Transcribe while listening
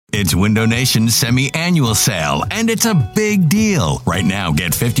It's Window Nation's semi-annual sale, and it's a big deal. Right now,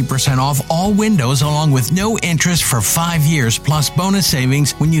 get 50% off all windows along with no interest for 5 years plus bonus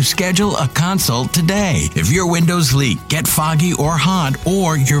savings when you schedule a consult today. If your windows leak, get foggy or hot,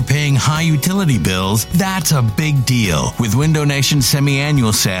 or you're paying high utility bills, that's a big deal. With Window Nation's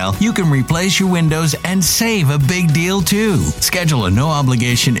semi-annual sale, you can replace your windows and save a big deal too. Schedule a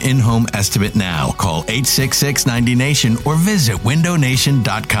no-obligation in-home estimate now. Call 866-90-NATION or visit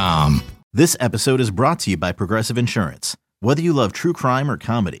windownation.com. This episode is brought to you by Progressive Insurance. Whether you love true crime or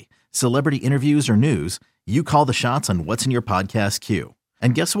comedy, celebrity interviews or news, you call the shots on what's in your podcast queue.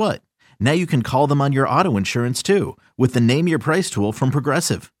 And guess what? Now you can call them on your auto insurance too with the Name Your Price tool from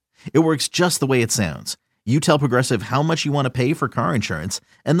Progressive. It works just the way it sounds. You tell Progressive how much you want to pay for car insurance,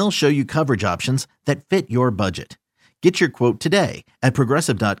 and they'll show you coverage options that fit your budget. Get your quote today at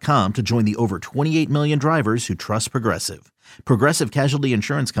Progressive.com to join the over 28 million drivers who trust Progressive. Progressive Casualty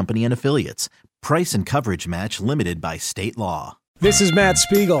Insurance Company and Affiliates. Price and coverage match limited by state law. This is Matt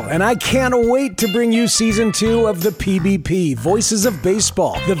Spiegel, and I can't wait to bring you Season 2 of the PBP, Voices of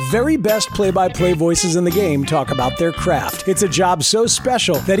Baseball. The very best play-by-play voices in the game talk about their craft. It's a job so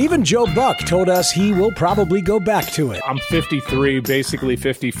special that even Joe Buck told us he will probably go back to it. I'm 53, basically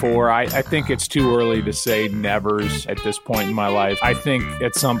 54. I think it's too early to say nevers at this point in my life. I think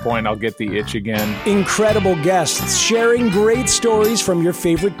at some point I'll get the itch again. Incredible guests sharing great stories from your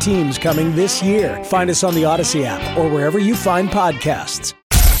favorite teams coming this year. Find us on the Odyssey app or wherever you find podcasts.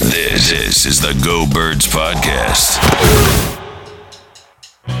 This is the Go Birds Podcast.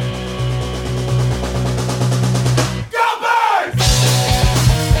 Go Birds!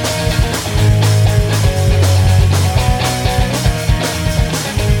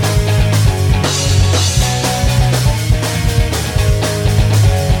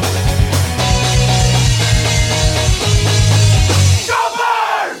 Go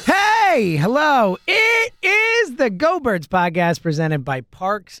Birds! Hey, hello. It is the Go Birds Podcast presented by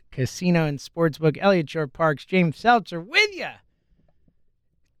Parks Casino and Sportsbook. Elliott Shore Parks, James Seltzer with you.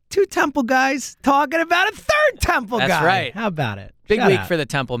 Two Temple guys talking about a third Temple guy. That's right. How about it? Big Shout week out. for the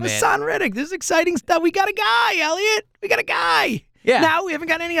Temple man. Hassan Riddick. This is exciting stuff. We got a guy, Elliott. We got a guy. Yeah. Now, we haven't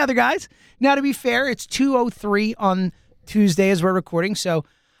got any other guys. Now, to be fair, it's 2:03 on Tuesday as we're recording, so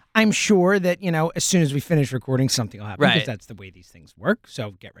I'm sure that, as soon as we finish recording, something will happen. Right. Because that's the way these things work,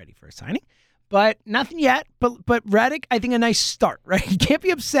 so get ready for a signing. But nothing yet. But Riddick, I think a nice start, right? You can't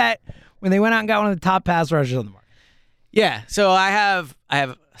be upset when they went out and got one of the top pass rushers on the market. Yeah. So I have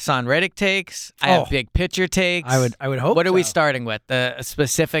Hassan Riddick takes. I have big picture takes. I would hope. What are we so. starting with? The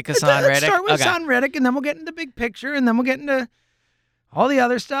specific Hassan Riddick? Let's start with Okay. Hassan Riddick, and then we'll get into the big picture, and then we'll get into all the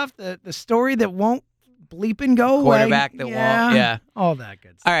other stuff, the story that won't bleep and go away. Quarterback that won't. Yeah. All that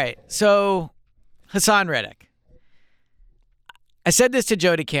good stuff. All right. So Hassan Riddick. I said this to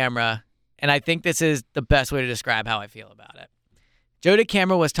Joe DeCamara, and I think this is the best way to describe how I feel about it. Joe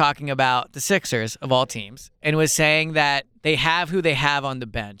DeCamara was talking about the Sixers, of all teams, and was saying that they have who they have on the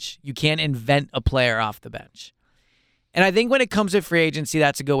bench. You can't invent a player off the bench. And I think when it comes to free agency,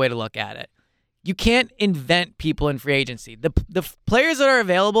 that's a good way to look at it. You can't invent people in free agency. The players that are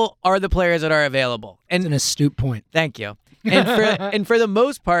available are the players that are available. It's an astute point. Thank you. And for the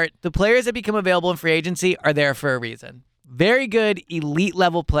most part, the players that become available in free agency are there for a reason. Very good elite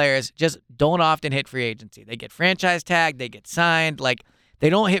level players just don't often hit free agency. They get franchise tagged, they get signed, they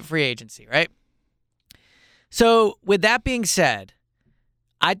don't hit free agency, right? So with that being said,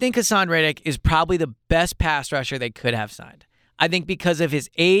 I think Hassan Riddick is probably the best pass rusher they could have signed. I think because of his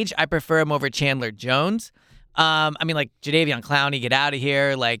age, I prefer him over Chandler Jones. Jadeveon Clowney, get out of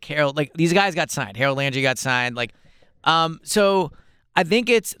here. Harold, these guys got signed. Harold Landry got signed. So I think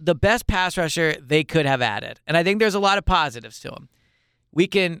it's the best pass rusher they could have added. And I think there's a lot of positives to him.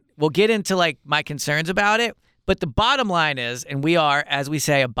 We'll get into my concerns about it, but the bottom line is, and we are, as we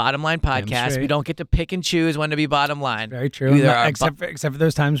say, a bottom line podcast. We don't get to pick and choose when to be bottom line. Very true. Except for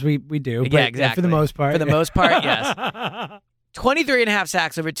those times we do. Yeah, exactly. For the most part. For the most part, yes. 23 and a half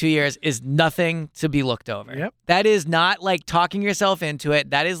sacks over 2 years is nothing to be looked over. Yep. That is not talking yourself into it.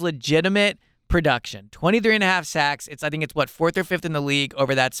 That is legitimate production. 23 and a half sacks. I think it's fourth or fifth in the league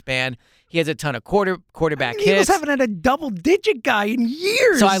over that span. He has a ton of quarterback The Eagles hits. haven't had a double-digit guy in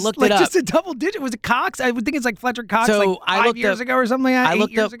years. So I looked it up. Just a double-digit. Was it Cox? I would think it's Fletcher Cox So I 5 looked years up- ago or something like that, I 8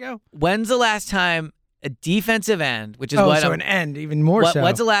 looked years up ago. When's the last time a defensive end, which is an end, even more so.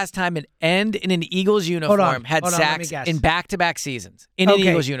 When's the last time an end in an Eagles uniform had hold on, let me sacks guess. in back-to-back seasons in an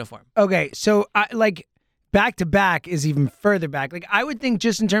Eagles uniform? Okay, so back-to-back is even further back. I would think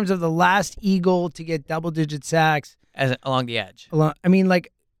just in terms of the last Eagle to get double-digit sacks. Along the edge.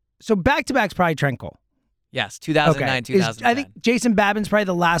 So back-to-back's probably Trent Cole. Yes, 2009, 2010. I think Jason Babin's probably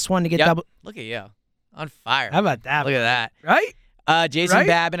the last one to get double. Look at you. On fire. How about that? Look at that. Right? Jason Right?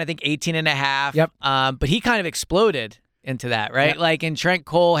 Babin, I think 18 and a half. Yep. But he kind of exploded into that, right? Yep. Like, and Trent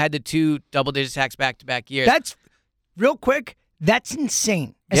Cole had the 2 double-digit sacks back-to-back years. That's real quick. That's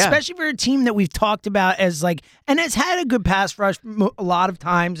insane, Yeah. especially for a team that we've talked about as like, and has had a good pass rush a lot of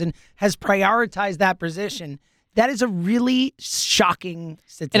times and has prioritized that position. That is a really shocking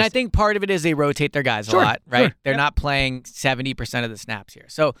statistic. And I think part of it is they rotate their guys a Sure, lot, right? sure. They're not playing 70% of the snaps here.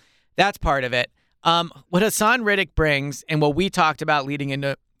 So that's part of it. What Hassan Riddick brings and what we talked about leading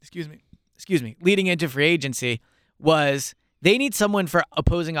into leading into free agency was they need someone for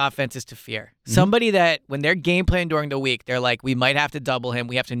opposing offenses to fear. Mm-hmm. Somebody that when they're game planning during the week, they're like, we might have to double him.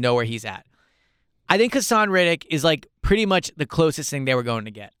 We have to know where he's at. I think Hassan Riddick is like pretty much the closest thing they were going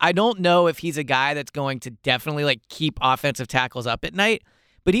to get. I don't know if he's a guy that's going to definitely like keep offensive tackles up at night,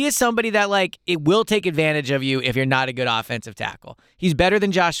 but he is somebody that like it will take advantage of you if you're not a good offensive tackle. He's better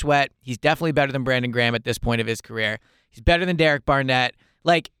than Josh Sweat. He's definitely better than Brandon Graham at this point of his career. He's better than Derek Barnett.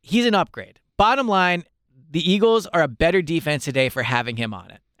 Like, he's an upgrade. Bottom line, the Eagles are a better defense today for having him on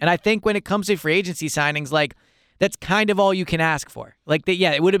it. And I think when it comes to free agency signings, like, that's kind of all you can ask for. Like,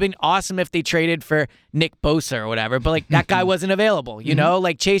 it would have been awesome if they traded for Nick Bosa or whatever, but, like, that guy wasn't available, you know?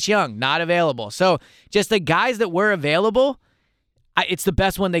 Like, Chase Young, not available. So, just the guys that were available, it's the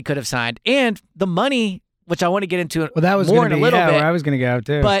best one they could have signed. And the money, which I want to get into that was more in a little bit. where I was going to go,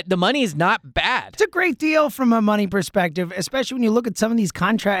 too. But the money is not bad. It's a great deal from a money perspective, especially when you look at some of these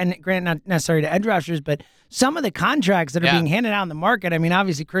contracts, and granted, not necessarily to edge rushers, but some of the contracts that are being handed out in the market. I mean,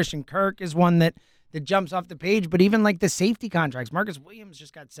 obviously, Christian Kirk is one that jumps off the page, but even like the safety contracts, Marcus Williams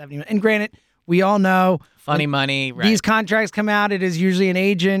just got $70 million. And granted, we all know funny money. Right. These contracts come out, it is usually an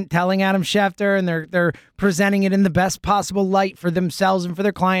agent telling Adam Schefter, and they're presenting it in the best possible light for themselves and for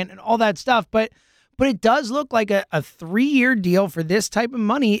their client and all that stuff. But it does look like a 3-year deal for this type of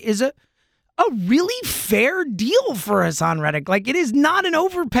money is a really fair deal for Hassan Reddick. Like, it is not an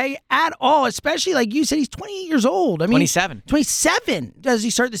overpay at all, especially like you said, he's 28 years old. I mean, 27. 27. Does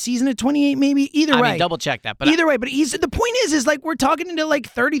he start the season at 28 maybe? Either way. I mean, double check that. But either way, but the point is like we're talking into like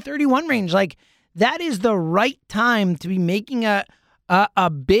 30, 31 range. Like, that is the right time to be making a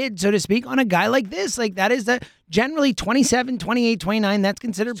bid, so to speak, on a guy like this. Like, that is generally 27, 28, 29. That's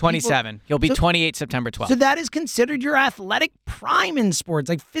considered 27. He'll be 28 September 12th. So that is considered your athletic prime in sports,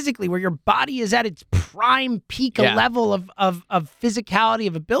 like physically, where your body is at its prime peak level of physicality,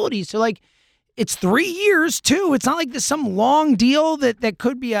 of ability. So, like, it's 3 years, too. It's not like there's some long deal that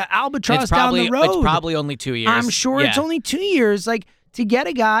could be an albatross down the road. It's probably only 2 years. I'm sure it's only 2 years. Like, to get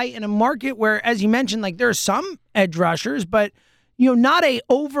a guy in a market where, as you mentioned, like, there are some edge rushers, but not a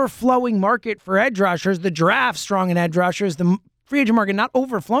overflowing market for edge rushers. The draft strong in edge rushers. The free agent market not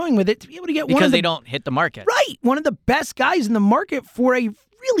overflowing with it to be able to get because they don't hit the market. Right, one of the best guys in the market for a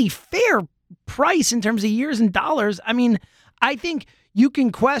really fair price in terms of years and dollars. I mean, I think you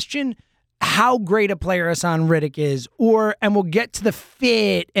can question how great a player Hassan Riddick is, and we'll get to the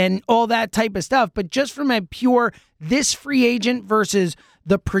fit and all that type of stuff. But just from a pure this free agent versus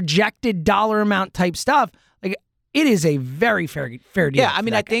the projected dollar amount type stuff, like, it is a very fair deal. Yeah, I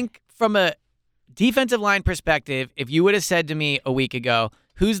mean, I think from a defensive line perspective, if you would have said to me a week ago,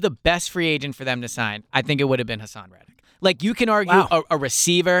 who's the best free agent for them to sign, I think it would have been Hassan Reddick. Like, you can argue a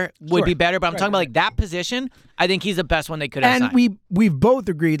receiver would be better, but I'm talking about like that position. I think he's the best one they could have signed. And we've both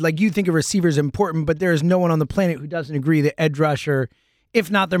agreed, like, you think a receiver is important, but there is no one on the planet who doesn't agree that edge rusher,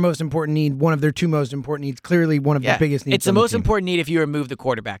 if not their most important need, one of their two most important needs, clearly one of the biggest needs. It's the most important need if you remove the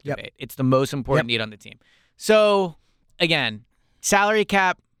quarterback debate. It's the most important need on the team. So, again, salary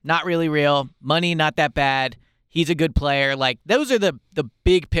cap, not really real. Money, not that bad. He's a good player. Like, those are the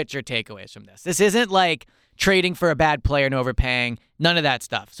big picture takeaways from this. This isn't like trading for a bad player and overpaying. None of that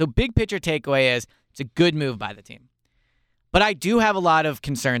stuff. So, big picture takeaway is it's a good move by the team. But I do have a lot of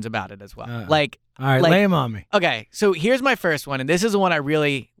concerns about it as well. All right, lay them on me. Okay, so here's my first one, and this is the one I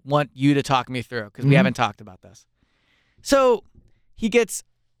really want you to talk me through because we haven't talked about this. So, he gets,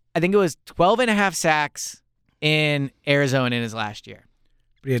 I think it was 12 and a half sacks in Arizona in his last year.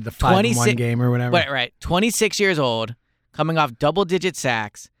 But he had the 5-1 game or whatever. Right. 26 years old, coming off double-digit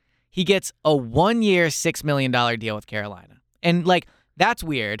sacks. He gets a 1-year, $6 million deal with Carolina. And, like, that's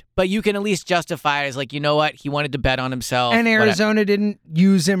weird, but you can at least justify it as, like, you know what? He wanted to bet on himself. And Arizona didn't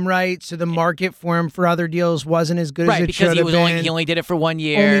use him right, so the market for him for other deals wasn't as good as it should have been. He only did it for 1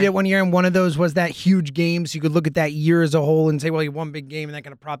 year. Only did 1 year, and one of those was that huge game, so you could look at that year as a whole and say, well, he won big game, and that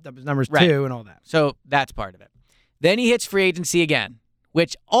kind of propped up his numbers too and all that. So that's part of it. Then he hits free agency again,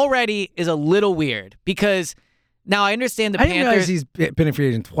 which already is a little weird because Now I understand the I didn't realize Panthers. he's been a free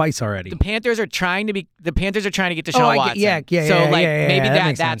agent twice already. The Panthers are trying to get Deshaun Watson. Yeah. So like maybe that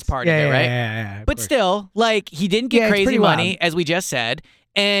makes that's sense. part of it, right? Yeah, of But course. still, like he didn't get Yeah, it's crazy pretty money, wild. as we just said,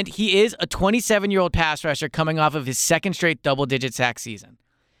 and he is a 27-year-old pass rusher coming off of his second straight double-digit sack season.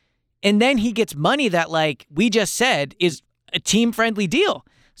 And then he gets money that, like we just said, is a team-friendly deal.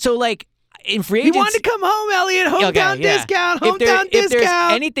 So like in free He agency, wanted to come home, Elliot. Hometown discount. Hometown if there's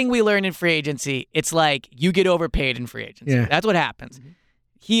discount. anything we learn in free agency, it's like you get overpaid in free agency. Yeah. That's what happens.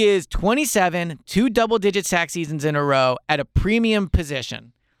 He is 27, 2 double-digit sack seasons in a row at a premium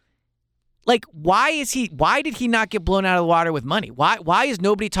position. Like, why did he not get blown out of the water with money? Why is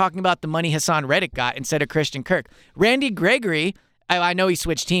nobody talking about the money Hassan Reddick got instead of Christian Kirk? Randy Gregory, I know he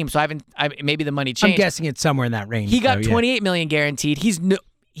switched teams, so maybe the money I'm changed. guessing it's somewhere in that range. He got though, yeah. $28 million guaranteed.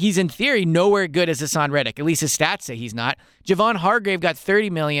 He's in theory nowhere good as Hassan Reddick. At least his stats say he's not. Javon Hargrave got $30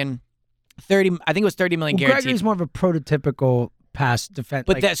 million. I think it was $30 million guaranteed. Gregory's more of a prototypical pass defense.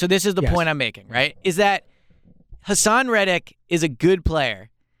 But so this is the yes. point I'm making, right? Is that Hassan Reddick is a good player.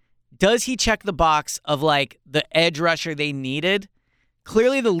 Does he check the box of like the edge rusher they needed?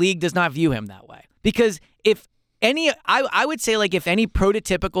 Clearly the league does not view him that way. Because if any, I would say like if any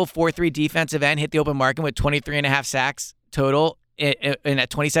prototypical 4-3 defensive end hit the open market with 23.5 sacks total and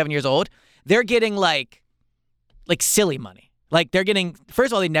at 27 years old, they're getting like silly money. Like they're getting,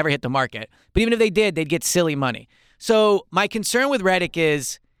 first of all, they never hit the market. But even if they did, they'd get silly money. So my concern with Reddick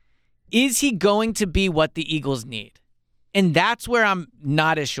is he going to be what the Eagles need? And that's where I'm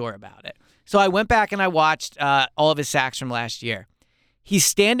not as sure about it. So I went back and I watched all of his sacks from last year. He's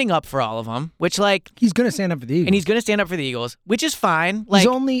standing up for all of them, which like he's going to stand up for the Eagles. and he's going to stand up for the Eagles, which is fine. Like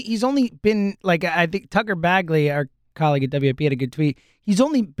he's only been like, I think Tucker Bagley, our colleague at WP, had a good tweet. He's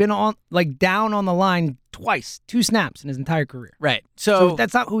only been on like down on the line twice, 2 snaps in his entire career. right. So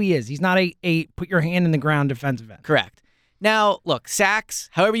that's not who he is. He's not a put your hand in the ground defensive end. Correct. Now, look, sacks,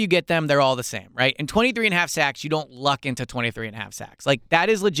 however you get them, they're all the same, right? And 23.5 sacks, you don't luck into 23.5 sacks. Like, that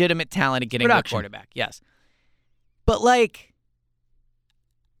is legitimate talent at getting to the Production. quarterback, yes. But, like,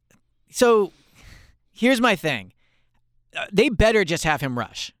 so here's my thing. They better just have him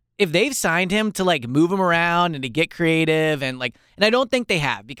rush. If they've signed him to, like, move him around and to get creative and I don't think they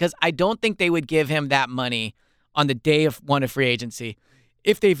have because I don't think they would give him that money on the day of one of free agency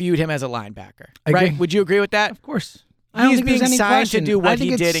if they viewed him as a linebacker, I right? agree. Would you agree with that? Of course. I don't He's think there's being any signed to question. do what I think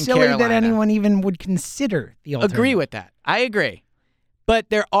he it's did in silly Carolina. that anyone even would consider the alternative. Agree with that. I agree. But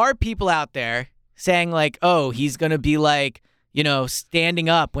there are people out there saying like, oh, he's going to be like, standing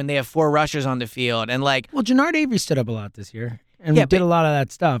up when they have 4 rushers on the field. And like, Well, Jannard Avery stood up a lot this year and Yeah, did but- a lot of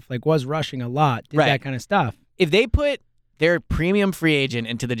that stuff, like was rushing a lot, did Right. that kind of stuff. if they put their premium free agent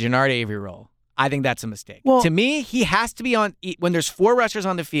into the Jannard Avery role, I think that's a mistake. Well- to me, he has to be on, when there's 4 rushers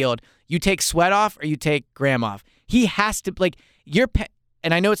on the field, you take Sweat off or you take Graham off. He has to, like,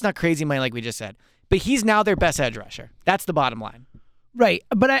 and I know it's not crazy money like we just said, but he's now their best edge rusher. That's the bottom line. Right,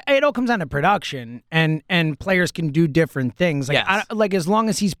 but it all comes down to production, and players can do different things. Like, Yes. like as long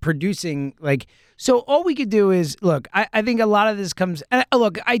as he's producing, like, so all we could do is look. I think a lot of this comes. And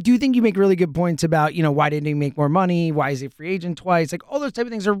look, I do think you make really good points about why didn't he make more money? Why is he a free agent twice? Like all those type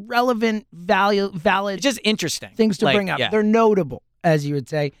of things are relevant, valid It's just interesting. things to Like, bring up. yeah. They're notable, as you would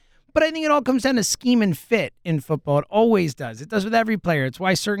say. But I think it all comes down to scheme and fit in football. It always does. It does with every player. It's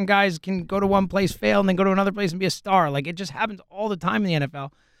why certain guys can go to one place, fail, and then go to another place and be a star. Like, it just happens all the time in the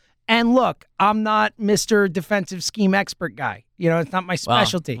NFL. And look, I'm not Mr. Defensive Scheme Expert guy. It's not my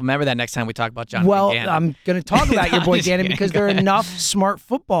specialty. Well, remember that next time we talk about Jonathan Well, Gannon. I'm going to talk about your I'm boy just Gannon kidding. because Go there are ahead. enough smart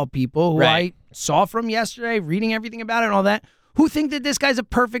football people who Right. I saw from yesterday, reading everything about it and all that, who think that this guy's a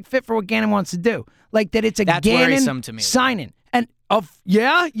perfect fit for what Gannon wants to do. Like that it's a That's Gannon worrisome to me. signing. And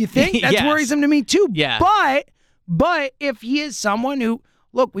you think? That's Yes. worrisome to me too. Yeah. But if he is someone who,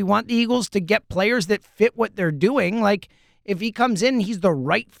 look, we want the Eagles to get players that fit what they're doing, like if he comes in and he's the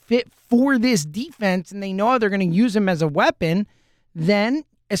right fit for this defense and they know they're going to use him as a weapon, then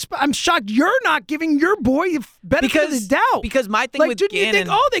I'm shocked you're not giving your boy the benefit of the doubt. Because my thing like, with didn't Gannon,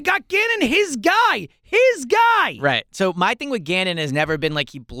 you think, they got Gannon, his guy. right? So my thing with Gannon has never been like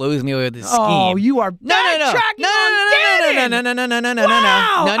he blows me away with his scheme. Oh, you are No. backtracking on Gannon.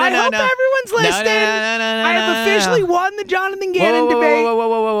 Wow. Wow. I hope everyone's listening. I have officially won the Jonathan Gannon debate.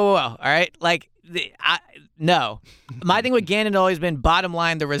 Whoa. All right, like no. My thing with Gannon has always been bottom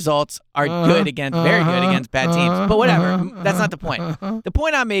line. The results are very good against bad teams. But whatever, that's not the point. The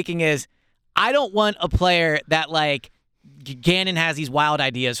point I'm making is I don't want a player that like Gannon has these wild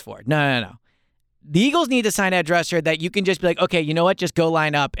ideas for. No. The Eagles need to sign an edge rusher that you can just be like, okay, you know what? Just go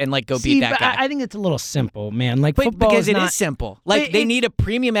line up and like go beat that guy. I think it's a little simple, man. Like but football because is it is simple. Like they need a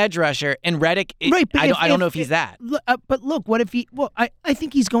premium edge rusher, and Reddick. Right, but I don't know if he's that. But look, what if he? Well, I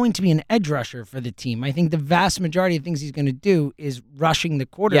think he's going to be an edge rusher for the team. I think the vast majority of things he's going to do is rushing the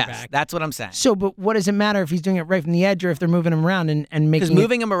quarterback. Yes, that's what I'm saying. So, but what does it matter if he's doing it right from the edge or if they're moving him around and making? Because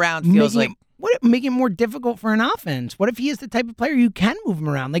moving him around feels like making it more difficult for an offense. What if he is the type of player you can move him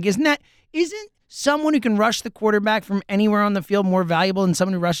around? Like, isn't someone who can rush the quarterback from anywhere on the field more valuable than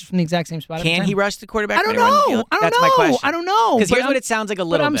someone who rushes from the exact same spot? Can he rush the quarterback? I don't know. That's my question. I don't know. Because here's what it sounds like a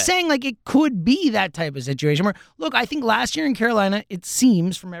little bit. But I'm saying like it could be that type of situation where, look, I think last year in Carolina, it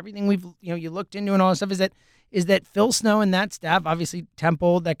seems from everything we've you looked into and all that stuff is that Phil Snow and that staff, obviously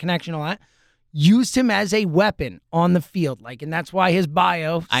Temple, that connection, all that, used him as a weapon on the field, and that's why his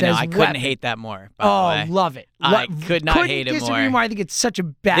bio says I know. I couldn't weapon. hate that more. By the way. Love it. I could not hate it disagree more. I think it's such a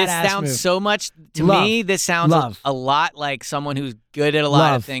badass This sounds move. so much to Love. me. This sounds a lot like someone who's good at a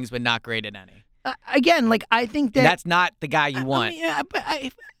lot of things but not great at any. Again, I think that's not the guy you want.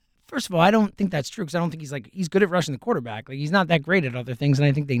 First of all, I don't think that's true because I don't think he's good at rushing the quarterback. He's not that great at other things, and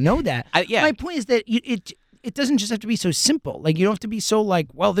I think they know that. My point is that it doesn't just have to be so simple. You don't have to be so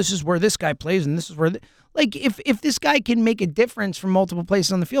well, this is where this guy plays and this is where if this guy can make a difference from multiple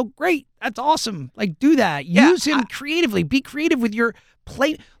places on the field, great. That's awesome. Do that. Use him creatively. Be creative with your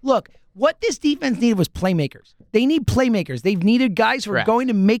play. Look, what this defense needed was playmakers. They need playmakers. They've needed guys who are going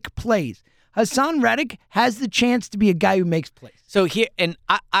to make plays. Hassan Reddick has the chance to be a guy who makes plays. So here, and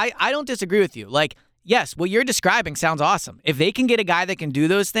I don't disagree with you. Yes, what you're describing sounds awesome. If they can get a guy that can do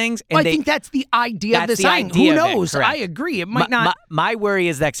those things, and I think that's the idea of the signing. Who knows? I agree. It might not. My worry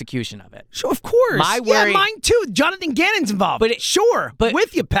is the execution of it. Sure, of course. My worry, mine too. Jonathan Gannon's involved. But sure,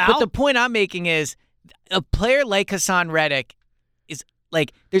 with you, pal. But the point I'm making is, a player like Hassan Reddick is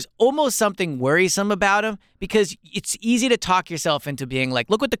there's almost something worrisome about him because it's easy to talk yourself into being look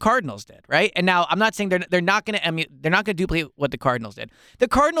what the Cardinals did, right? And now I'm not saying they're not going to duplicate what the Cardinals did. The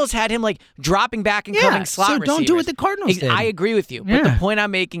Cardinals had him dropping back and coming slot receivers. So don't do what the Cardinals did. I agree with you, but the point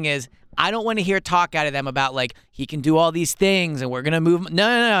I'm making is I don't want to hear talk out of them about he can do all these things and we're going to move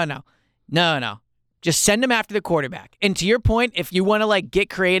him. No. Just send him after the quarterback. And to your point, if you want to get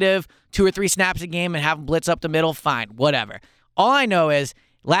creative 2 or 3 snaps a game and have him blitz up the middle, fine, whatever. All I know is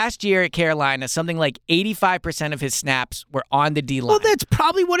last year at Carolina, something like 85% of his snaps were on the D-line. Well, that's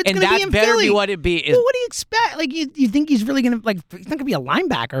probably what it's going to be in And that better Philly. be what it be. Well, what do you expect? You think he's really going to, he's not going to be a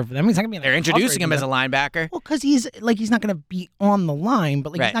linebacker for them. He's not going to be They're introducing him as a linebacker. Well, because he's not going to be on the line,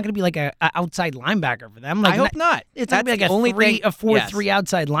 but he's not going to be a outside linebacker for them. I hope not. It's not going to be a 4-3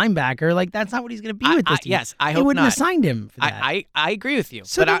 outside linebacker. That's not what he's going to be with this team. Yes, I hope not. They wouldn't have signed him for that. I agree with you.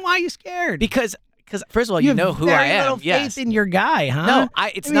 So then why are you scared? Because first of all, you know who I am. You have very little faith in your guy, huh? No,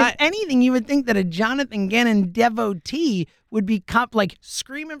 it's not. If anything, you would think that a Jonathan Gannon devotee would be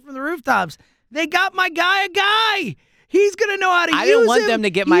screaming from the rooftops, they got my guy a guy. He's going to know how to use him. I didn't want them to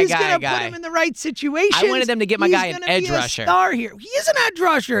get my guy a guy. He's going to put him in the right situation. I wanted them to get my guy an edge rusher. He's going to be a star here. He is an edge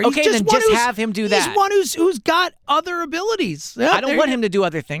rusher. Okay, he's then just have him do that. He's one who's got other abilities. Yeah, I don't want him to do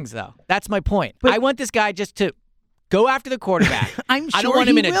other things, though. That's my point. I want this guy just to go after the quarterback. I don't want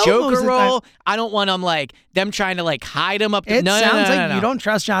him in a joker role. I don't want him them trying to hide him up. It sounds like you don't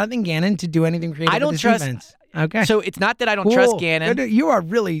trust Jonathan Gannon to do anything creative. I don't with trust. Defense. Okay. So it's not that I don't trust Gannon. You are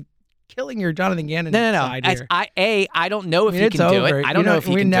really killing your Jonathan Gannon side here. I don't know if he can do it. I don't know if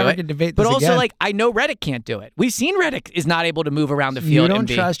he can do it. We never could debate this But also, again. I know Reddick can't do it. We've seen Reddick is not able to move around the field. You don't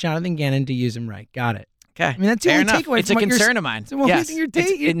trust Jonathan Gannon to use him right. Got it. Okay. I mean, that's the only takeaway. It's a concern of mine. Yes.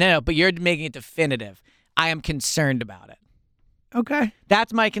 No, but you're making it definitive. I am concerned about it. Okay.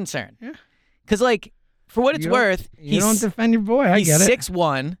 That's my concern. Yeah. Because, for what it's worth, you don't defend your boy. I get it. He's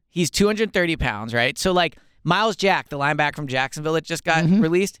 6'1". He's 230 pounds, right? So, Miles Jack, the linebacker from Jacksonville that just got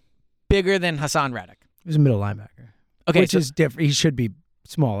released, bigger than Hassan Reddick. He's a middle linebacker. Okay. Which is different. He should be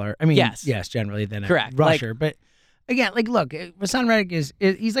smaller. I mean, yes, generally than a rusher. But, again, look, Hassan Reddick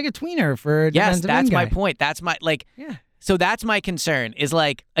he's like a tweener for a defensive that's end my guy. point. That's my, yeah. So that's my concern is,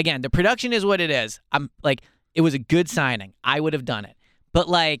 again, the production is what it is. I'm, it was a good signing. I would have done it. But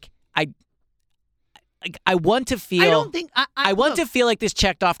I want to feel. I don't think I want to feel like this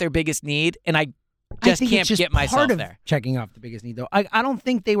checked off their biggest need, and I just can't get myself there. Checking off the biggest need, though. I don't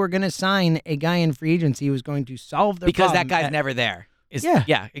think they were going to sign a guy in free agency who was going to solve their because problem. that guy's never there.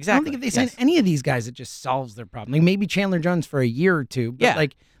 Yeah, exactly. I don't think if they sign any of these guys, it just solves their problem. Maybe Chandler Jones for a year or two. But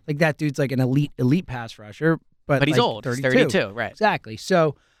like that dude's an elite pass rusher. But he's old. 32. He's 32, right? Exactly.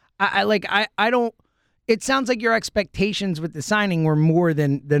 So I don't. It sounds like your expectations with the signing were more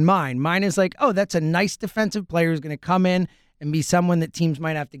than mine. Mine is oh, that's a nice defensive player who's going to come in and be someone that teams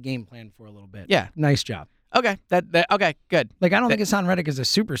might have to game plan for a little bit. Yeah. Nice job. Okay. Okay, good. Like, I don't think Hassan Reddick is a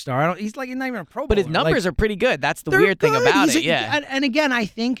superstar. He's like not even a Pro Bowler. But his numbers are pretty good. That's the They're weird thing good. about He's it. Yeah. And again,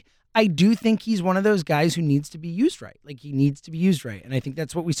 I do think he's one of those guys who needs to be used right. Like, he needs to be used right. And I think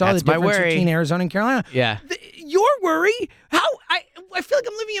that's what we saw That's the my difference worry. between Arizona and Carolina. Yeah. Your worry? I feel like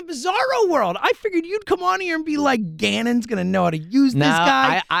I'm living in a bizarro world. I figured you'd come on here and be like, Gannon's going to know how to use this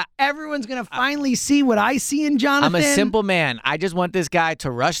guy. Everyone's going to finally see what I see in Jonathan. I'm a simple man. I just want this guy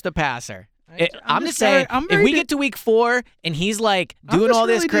to rush the passer. I'm just very- saying, I'm if very we get to week 4 and he's like doing I'm just all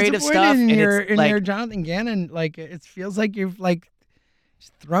this really creative disappointed stuff, in and your, it's in like, your Jonathan Gannon, like it feels like you've like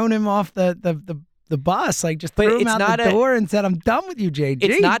just thrown him off the bus, like just But threw him it's out not the a- door and said, "I'm done with you, JG."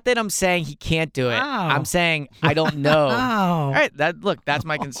 it's not that I'm saying he can't do it. Wow. I'm saying I don't know. Wow. All right, that's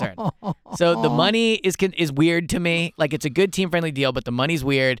my concern. So the money is weird to me. Like, it's a good team-friendly deal, but the money's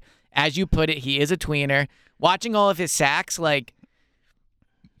weird. As you put it, he is a tweener. Watching all of his sacks, like,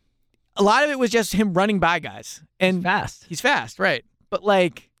 a lot of it was just him running by guys. And He's fast. He's fast, right. But,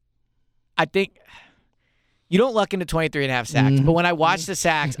 like, I think you don't luck into 23 and a half sacks. But when I watched the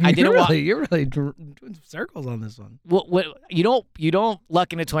sacks, I didn't watch. You're really doing some circles on this one. You don't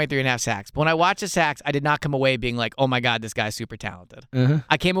luck into 23 and a half sacks. But when I watched the sacks, I did not come away being like, oh my God, this guy's super talented.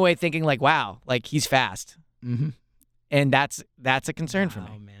 I came away thinking like, wow, like he's fast. Mm-hmm. And that's a concern for me.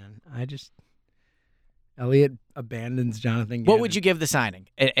 Oh man, Elliott abandons Jonathan Gannon. What would you give the signing?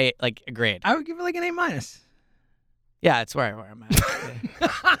 A grade? I would give it like an A-. Yeah, that's where I'm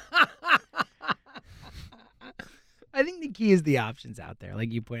at. I think the key is the options out there,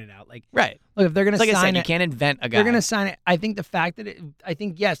 like you pointed out. Like, Right. look, if they're going to Like I sign said, you it, can't invent a guy. they're going to sign it. I think the fact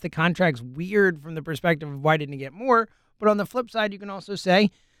that yes, the contract's weird from the perspective of why didn't he get more. But on the flip side, you can also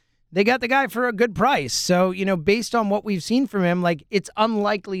say they got the guy for a good price. So, based on what we've seen from him, like, it's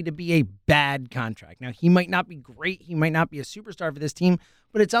unlikely to be a bad contract. Now, he might not be great. He might not be a superstar for this team,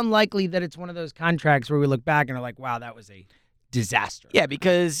 but it's unlikely that it's one of those contracts where we look back and are like, wow, that was a disaster. Yeah,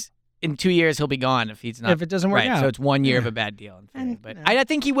 because in 2 years he'll be gone if he's not. If it doesn't work right, out. So it's 1 year of a bad deal. And, But I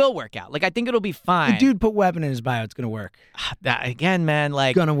think he will work out. Like, I think it'll be fine. The dude put weapon in his bio. It's going to work. That, again, man,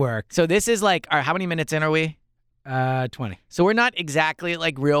 like. It's going to work. So this is like, all right, how many minutes in are we? 20. So we're not exactly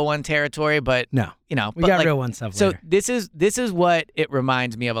like real one territory, but No. We but got like, real one stuff So later. this is what it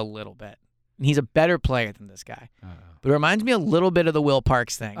reminds me of a little bit. And he's a better player than this guy. But it reminds me a little bit of the Will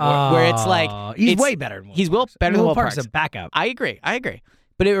Parks thing, where it's like he's it's- way better than Will He's Parks. better than Will Parks. Parks. Is a backup. I agree.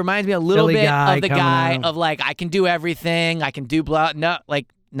 But it reminds me a little Philly bit guy of the coming guy out. of like, I can do everything. I can do blah. No,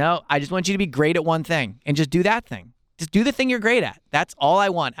 I just want you to be great at one thing and just do that thing. Just do the thing you're great at. That's all I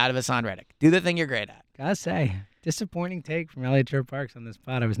want out of Hassan Reddick. Do the thing you're great at. Gotta say, disappointing take from Elliott Parks on this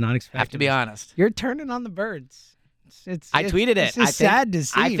pod. I was not expecting. Have to be honest. You're turning on the birds. I tweeted it. It's just sad to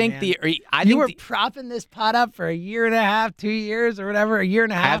see. I think man. I you think were the, propping this pot up for a year and a half, 2 years, or whatever, a year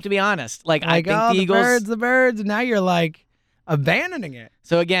and a I half. have to be honest. Like, I Like, think oh, the Eagles. the birds, and now you're like abandoning it.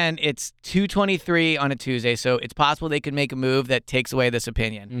 So again, it's 2:23 on a Tuesday, so it's possible they could make a move that takes away this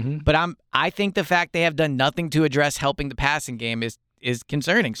opinion. Mm-hmm. But I think the fact they have done nothing to address helping the passing game is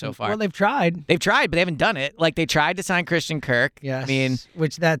concerning so far. Well, they've tried. They've tried, but they haven't done it. Like, they tried to sign Christian Kirk. Yes. I mean,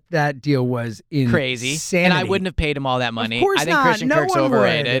 which that deal was crazy. insanity. And I wouldn't have paid him all that money. Of course I think not. Christian No Kirk's one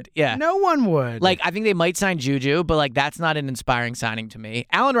overrated. Would. Yeah. No one would. Like, I think they might sign Juju, but like that's not an inspiring signing to me.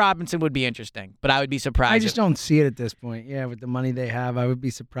 Allen Robinson would be interesting, but I would be surprised. I just don't see it at this point. Yeah, with the money they have, I would be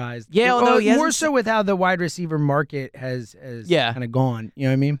surprised. Yeah, although he more hasn't- so with how the wide receiver market has kind of gone. You know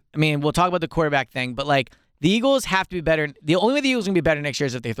what I mean? I mean, we'll talk about the quarterback thing, but like the Eagles have to be better. The only way the Eagles are going to be better next year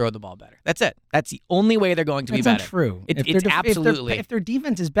is if they throw the ball better. That's it. That's the only way they're going to be That's better. not true. It's absolutely. If their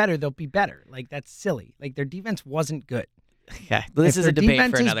defense is better, they'll be better. Like, that's silly. Like, their defense wasn't good. Okay, but this If is a their debate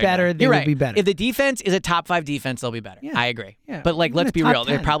defense for is another better, day. they You're will right. be better. If the defense is a top 5 defense, they'll be better. Yeah. I agree. Yeah. But like, Even let's a be top real.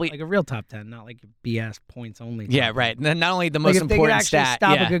 They're 10, probably like a real top 10, not like a BS points only. top yeah, 10. right. And not only the Like, most if they could important actually stat.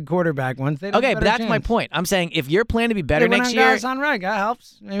 stop yeah. a good quarterback once, they Okay, but that's my point. I'm saying if your plan to be better next year, on right, that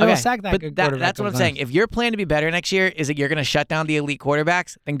helps. Maybe okay, we'll sack that but good quarterback. that's what I'm saying. If your plan to be better next year is that you're going to shut down the elite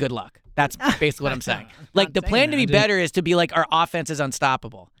quarterbacks, then good luck. That's basically what I'm saying. Like, the plan to be better is to be like, our offense is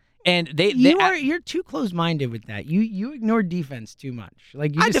unstoppable. And you're too close-minded with that. You ignore defense too much.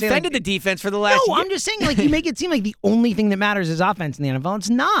 Like, you I just say, defended like, the defense for the last No, year. I'm just saying, like, you make it seem like the only thing that matters is offense in the NFL.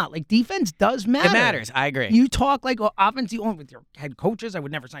 It's not. Like, defense does matter. It matters. I agree. You talk like, well, offense, you own with your head coaches. I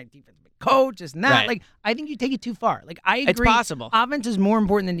would never sign a defensive coach, this and that. Right. Like, I think you take it too far. Like, I agree. It's possible. Offense is more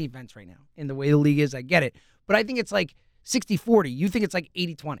important than defense right now in the way the league is. I get it. But I think it's like 60-40. You think it's like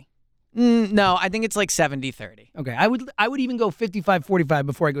 80-20. No, I think it's like 70-30. Okay, I would even go 55-45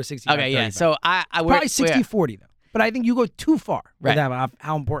 before I go 65-35. Okay, yeah. So I Probably 60-40 though. But I think you go too far Right. with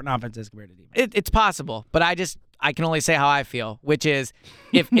how important offense is compared to defense. It's possible, but I I can only say how I feel, which is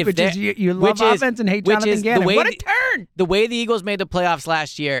if which is you love offense and hate Jonathan Gannon. What a turn! The way the Eagles made the playoffs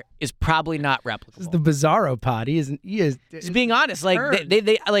last year is probably not replicable. This is the Bizarro pod. He is. Just being honest, like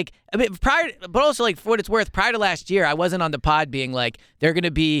they like I mean, but also like for what it's worth, prior to last year, I wasn't on the pod being like they're going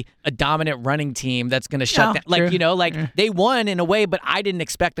to be a dominant running team that's going to shut down. Like true. They won in a way, but I didn't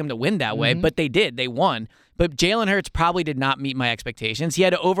expect them to win that way. But they did. They won. But Jalen Hurts probably did not meet my expectations. He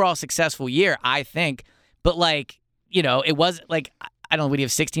had an overall successful year, I think. But it was like I don't know. Would he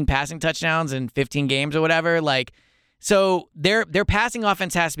have 16 passing touchdowns in 15 games or whatever? Like. So their passing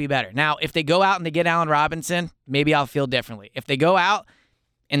offense has to be better. Now, if they go out and they get Allen Robinson, maybe I'll feel differently. If they go out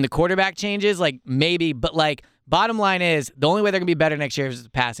and the quarterback changes, like maybe, but like bottom line is the only way they're going to be better next year is the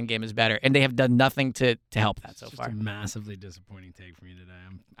passing game is better, and they have done nothing to help that so far. Just a massively disappointing take from you today.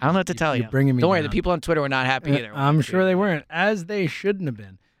 I don't know what to tell you. You're bringing me Don't worry, down. the people on Twitter were not happy either. I'm sure they weren't, as they shouldn't have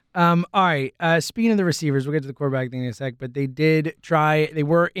been. All right. Speaking of the receivers, we'll get to the quarterback thing in a sec, but they did try. They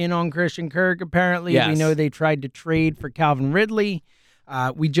were in on Christian Kirk, apparently. Yes. We know they tried to trade for Calvin Ridley.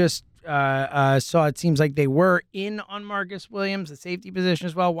 We just saw it seems like they were in on Marcus Williams, the safety position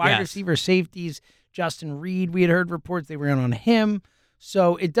as well. Wide receiver safeties, Justin Reed, we had heard reports they were in on him.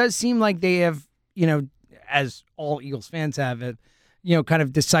 So it does seem like they have, as all Eagles fans have, kind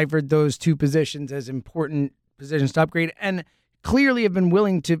of deciphered those two positions as important positions to upgrade and clearly have been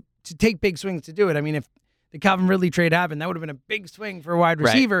willing to take big swings to do it. I mean, if the Calvin Ridley trade happened, that would have been a big swing for a wide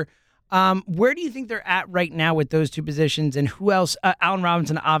receiver. Right. Where do you think they're at right now with those two positions, and who else? Allen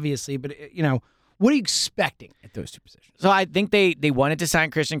Robinson, obviously, but what are you expecting at those two positions? So I think they wanted to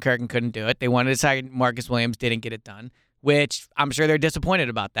sign Christian Kirk and couldn't do it. They wanted to sign Marcus Williams, didn't get it done, which I'm sure they're disappointed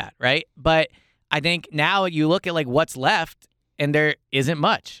about that, right? But I think now you look at like what's left, and there isn't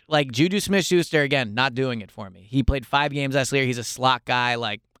much. Like Juju Smith-Schuster, again, not doing it for me. He played 5 games last year. He's a slot guy.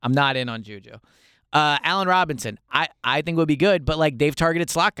 Like, I'm not in on Juju. Allen Robinson, I think would be good, but like they've targeted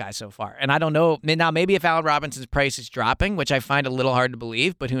slot guys so far. And I don't know. Now, maybe if Allen Robinson's price is dropping, which I find a little hard to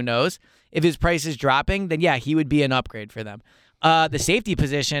believe, but who knows? If his price is dropping, then yeah, he would be an upgrade for them. The safety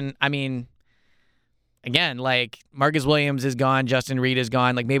position, I mean, again, like Marcus Williams is gone. Justin Reed is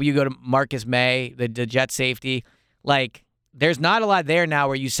gone. Like maybe you go to Marcus May, the Jet safety. Like, there's not a lot there now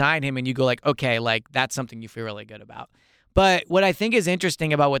where you sign him and you go like, okay, like that's something you feel really good about. But what I think is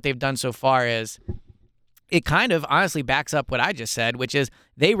interesting about what they've done so far is it kind of honestly backs up what I just said, which is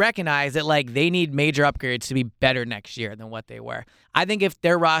they recognize that like they need major upgrades to be better next year than what they were. I think if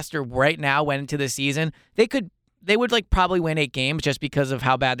their roster right now went into the season, they would like probably win 8 games just because of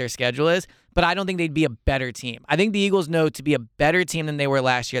how bad their schedule is, but I don't think they'd be a better team. I think the Eagles know to be a better team than they were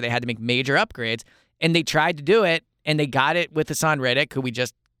last year, they had to make major upgrades, and they tried to do it. And they got it with Hassan Reddick, who we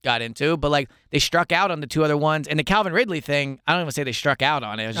just got into, but like they struck out on the 2 other ones. And the Calvin Ridley thing, I don't even say they struck out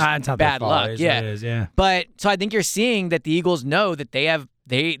on it. It was just bad luck. Yeah. But so I think you're seeing that the Eagles know that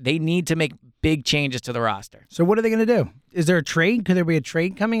they need to make big changes to the roster. So what are they going to do? Is there a trade? Could there be a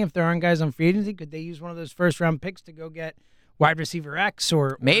trade coming if there aren't guys on free agency? Could they use one of those first-round picks to go get wide receiver X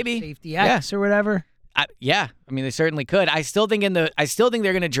or maybe safety X or whatever? I mean, they certainly could. I still think they're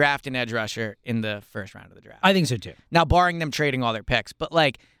going to draft an edge rusher in the first round of the draft. I think so too. Now, barring them trading all their picks, but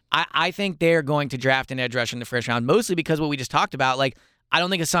like I think they're going to draft an edge rusher in the first round, mostly because what we just talked about. Like, I don't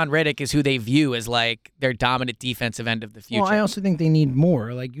think Hassan Reddick is who they view as like their dominant defensive end of the future. Well, I also think they need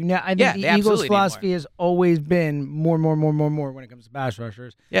more. Like I think the Eagles' philosophy has always been more when it comes to pass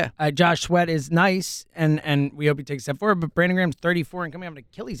rushers. Yeah. Josh Sweat is nice, and we hope he takes a step forward. But Brandon Graham's 34 and coming off an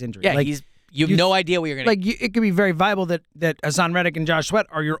Achilles injury. Yeah, You have no idea what you're going to like. It could be very viable that Hassan Reddick and Josh Sweat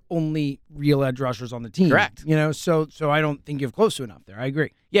are your only real edge rushers on the team. Correct. So I don't think you have close to enough there. I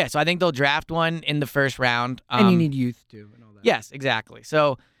agree. Yeah, so I think they'll draft one in the first round. And you need youth too and all that. Yes, exactly.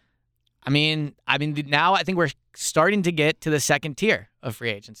 So, I mean, now I think we're starting to get to the second tier of free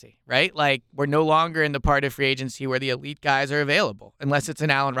agency, right? Like we're no longer in the part of free agency where the elite guys are available, unless it's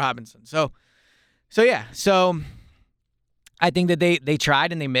an Allen Robinson. So I think that they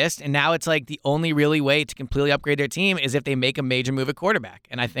tried and they missed, and now it's like the only really way to completely upgrade their team is if they make a major move at quarterback,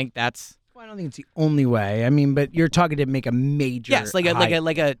 and I think that's. Well, I don't think it's the only way. I mean, but you're talking to make a major. Yes, like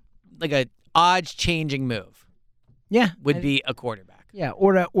a odds changing move. Yeah, would be a quarterback. Yeah,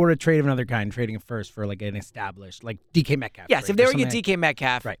 or a trade of another kind, trading a first for like an established like DK Metcalf. Yes, if they were to get DK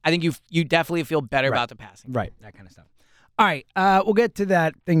Metcalf, right. I think you definitely feel better about the passing. Right, that kind of stuff. All right, we'll get to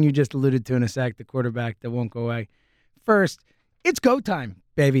that thing you just alluded to in a sec, the quarterback that won't go away. First, it's go time,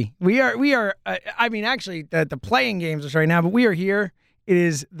 baby. We are. I mean, actually, the playing games are right now, but we are here. It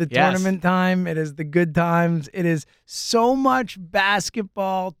is the tournament time. It is the good times. It is so much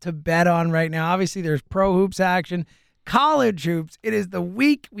basketball to bet on right now. Obviously, there's pro hoops action. college hoops. It is the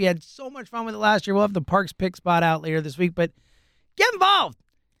week. We had so much fun with it last year. We'll have the Parks pick spot out later this week, but get involved.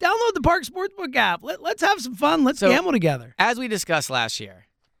 Download the Parks Sportsbook app. Let's have some fun. Let's gamble together. As we discussed last year,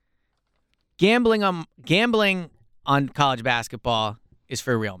 gambling on college basketball is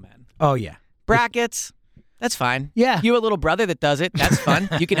for real men. Oh, yeah. Brackets, that's fine. Yeah. You have a little brother that does it. That's fun.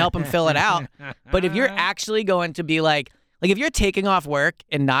 You can help him fill it out. But if you're actually going to be like if you're taking off work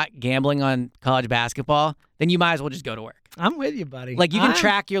and not gambling on college basketball, then you might as well just go to work. I'm with you, buddy. Like you can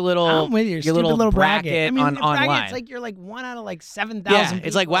track your little, I'm with you. your little bracket I mean, online. It's like you're like 1 out of like 7,000 Yeah,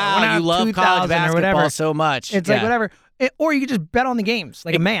 it's like, wow, you love college basketball so much. It's like whatever. Or you could just bet on the games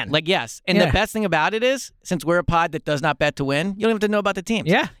like a man. Like, yes. And the best thing about it is, since we're a pod that does not bet to win, you don't have to know about the teams.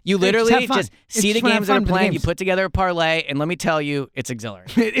 Yeah. You literally just see the games that are playing, you put together a parlay, and let me tell you, it's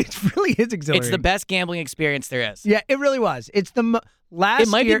exhilarating. It really is exhilarating. It's the best gambling experience there is. Yeah, it really was. It's the last It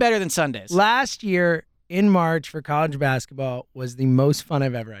might year, be better than Sundays. Last year in March for college basketball was the most fun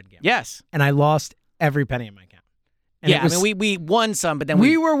I've ever had gambling. Yes. And I lost every penny in my account. And yeah, I mean, we won some, but then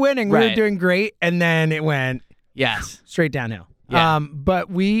we were winning. We Right. were doing great, and then it went straight downhill. Yeah. But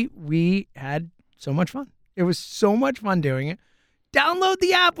we had so much fun. It was so much fun doing it. Download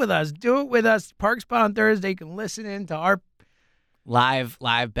the app with us. Do it with us. Park Spot on Thursday. You can listen in to our live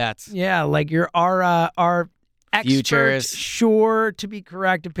bets. Yeah, like our expert, Futures. sure to be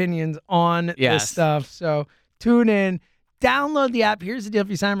correct opinions on Yes. this stuff. So tune in. Download the app. Here's the deal. If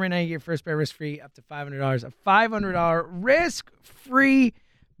you sign right now, you get your first bet risk-free up to $500. A $500 risk-free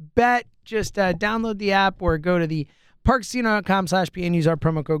bet. Just download the app or go to the parkscasino.com/PN. Use our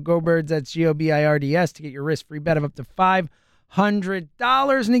promo code GOBIRDS. That's GOBIRDS to get your risk-free bet of up to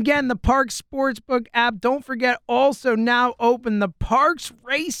 $500. And again, the Parks Sportsbook app. Don't forget, also now open the Parks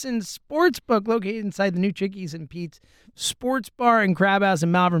Racing Sportsbook, located inside the new Chickies and Pete's Sports Bar and Crab House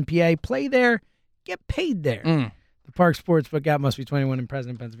in Malvern, PA. Play there, get paid there. The Parks Sportsbook app must be 21 and present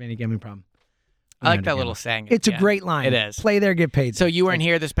in Pennsylvania. Gambling problem. I like that little saying. It's a great line. It is. Play there, get paid. So you weren't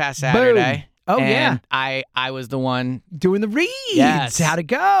here this past Saturday. Oh, and I was the one doing the reads. Yes. How'd it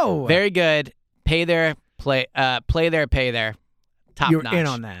go? Very good. Pay there, play there, pay there. Top You're notch. in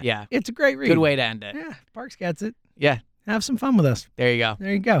on that. Yeah. It's a great read. Good way to end it. Yeah, Parks gets it. Yeah. Have some fun with us. There you go.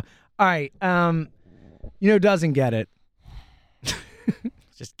 There you go. All right. Doesn't get it.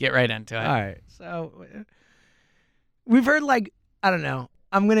 Just get right into it. All right. So we've heard I don't know.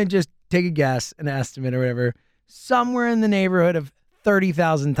 I'm going to just take a guess, an estimate or whatever, somewhere in the neighborhood of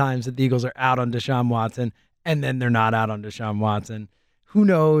 30,000 times that the Eagles are out on Deshaun Watson, and then they're not out on Deshaun Watson. Who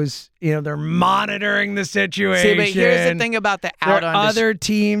knows? They're monitoring the situation. See, but here's the thing about the out there on are other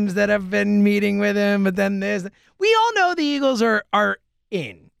teams that have been meeting with him, but then we all know the Eagles are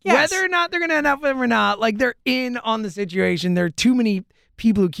in. Yes. Whether or not they're going to end up with him or not, they're in on the situation. There are too many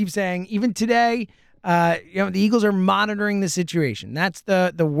people who keep saying, even today, the Eagles are monitoring the situation. That's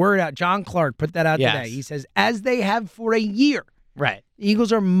the word out. John Clark put that out today. He says, as they have for a year. Right. The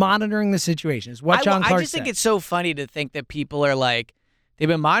Eagles are monitoring the situation. Is what John Clark I just think it's so funny to think that people are like, they've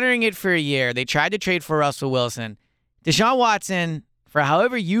been monitoring it for a year. They tried to trade for Russell Wilson. Deshaun Watson, for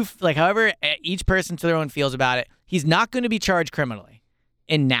however each person to their own feels about it, he's not going to be charged criminally.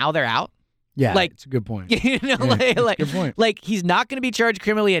 And now they're out? Yeah, it's a good point. Good point. He's not going to be charged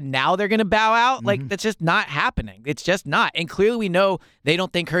criminally, and now they're going to bow out. Mm-hmm. That's just not happening. It's just not. And clearly, we know they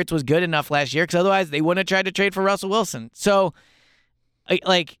don't think Hurts was good enough last year, because otherwise they wouldn't have tried to trade for Russell Wilson. So,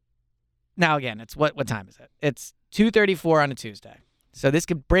 now again, it's what time is it? It's 2:34 on a Tuesday. So this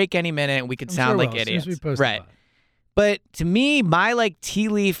could break any minute, and we could sound like idiots, right? But to me, my tea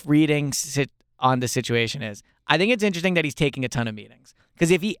leaf reading on the situation is, I think it's interesting that he's taking a ton of meetings. Because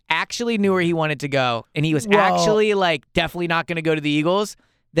if he actually knew where he wanted to go, and he was actually definitely not going to go to the Eagles,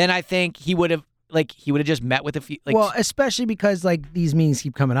 then I think he would have just met with a few. Especially because these meetings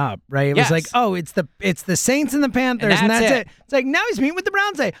keep coming up, right? It was it's the Saints and the Panthers, and that's it. It's now he's meeting with the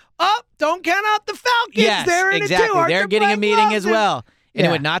Browns. Don't count out the Falcons. Yes, they're in exactly. it too. They're getting a meeting as well, and Yeah.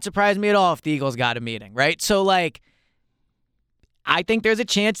 it would not surprise me at all if the Eagles got a meeting, right? So I think there's a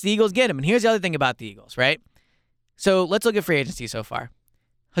chance the Eagles get him. And here's the other thing about the Eagles, right? So let's look at free agency so far.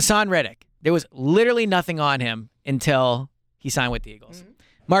 Hassan Reddick, there was literally nothing on him until he signed with the Eagles. Mm-hmm.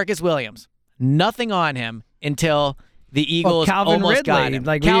 Marcus Williams, nothing on him until the Eagles Calvin almost Ridley. got him.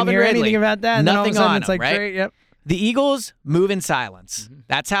 We didn't hear anything about that. And Nothing then all of a on sudden him, right? Great, yep. The Eagles move in silence.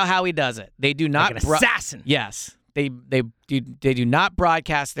 That's how Howie does it. They do not Like an assassin. Yes, they do not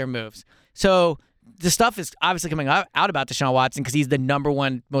broadcast their moves. So the stuff is obviously coming out about Deshaun Watson because he's the number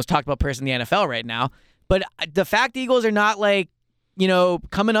one most talked about person in the NFL right now. But the fact the Eagles are not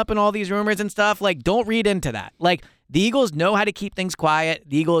coming up in all these rumors and stuff, don't read into that. The Eagles know how to keep things quiet.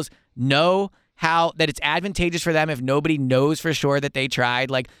 The Eagles know how that it's advantageous for them if nobody knows for sure that they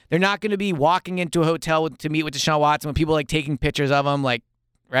tried. Like, they're not going to be walking into a hotel to meet with Deshaun Watson with people like taking pictures of him, like,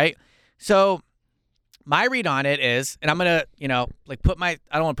 right? So my read on it is, and I'm going to, like I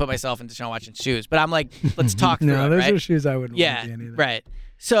don't want to put myself in Deshaun Watson's shoes, but I'm like, let's talk through it, those right? are shoes I wouldn't want to be in either. Right.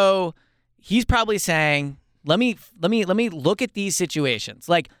 So he's probably saying, let me look at these situations.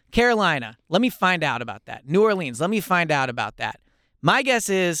 Like Carolina, let me find out about that. New Orleans, let me find out about that. My guess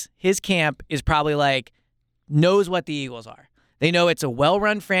is his camp is probably like, knows what the Eagles are. They know it's a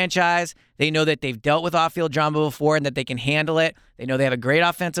well-run franchise. They know that they've dealt with off-field drama before and that they can handle it. They know they have a great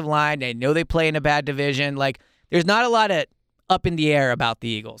offensive line. They know they play in a bad division. Like, there's not a lot of up in the air about the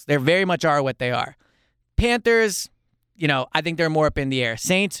Eagles. They very much are what they are. Panthers, I think they're more up in the air.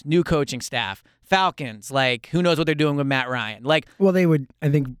 Saints, new coaching staff. Falcons, like, who knows what they're doing with Matt Ryan. Like, well, I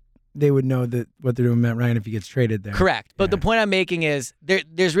think they would know that what they're doing with Matt Ryan if he gets traded there. Correct. But the point I'm making is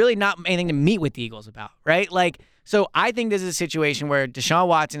there's really not anything to meet with the Eagles about, right? Like, so I think this is a situation where Deshaun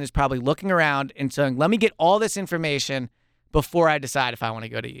Watson is probably looking around and saying, let me get all this information before I decide if I want to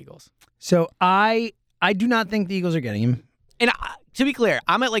go to Eagles. So I do not think the Eagles are getting him. And to be clear,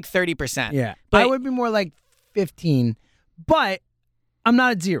 I'm at like 30%. Yeah. But I would be more like 15, but I'm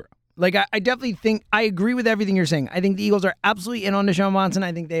not at 0. Like, I definitely think I agree with everything you're saying. I think the Eagles are absolutely in on Deshaun Watson.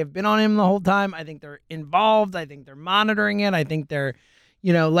 I think they have been on him the whole time. I think they're involved. I think they're monitoring it. I think they're,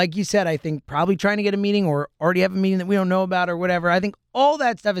 like you said, I think probably trying to get a meeting or already have a meeting that we don't know about or whatever. I think all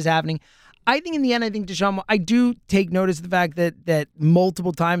that stuff is happening. I think in the end, I do take notice of the fact that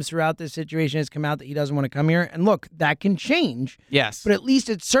multiple times throughout this situation has come out that he doesn't want to come here. And look, that can change. Yes. But at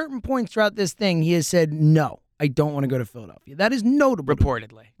least at certain points throughout this thing, he has said, no, I don't want to go to Philadelphia. That is notable.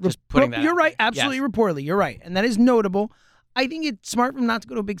 Reportedly. Just putting that You're out right. there. Absolutely. Yes. Reportedly. You're right. And that is notable. I think it's smart for him not to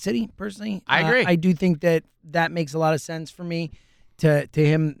go to a big city, personally. I agree. I do think that makes a lot of sense for me to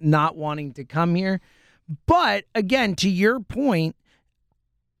him not wanting to come here. But again, to your point,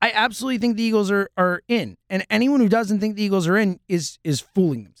 I absolutely think the Eagles are in. And anyone who doesn't think the Eagles are in is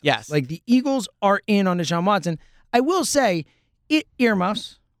fooling themselves. Yes. Like, the Eagles are in on Deshaun Watson. I will say,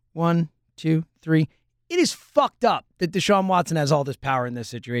 earmuffs. 1, 2, 3. It is fucked up that Deshaun Watson has all this power in this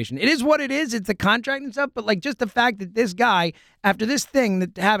situation. It is what it is. It's the contract and stuff. But, like, just the fact that this guy, after this thing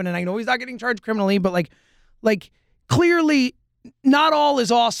that happened, and I know he's not getting charged criminally, but, like clearly not all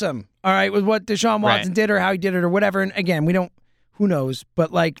is awesome, all right, with what Deshaun Watson did or how he did it or whatever. And, again, who knows?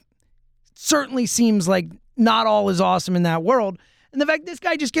 But, like, certainly seems like not all is awesome in that world. And the fact this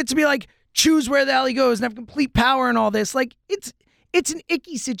guy just gets to be, like, choose where the hell he goes and have complete power and all this, like, it's an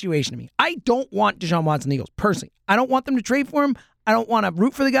icky situation to me. I don't want Deshaun Watson and the Eagles, personally. I don't want them to trade for him. I don't want to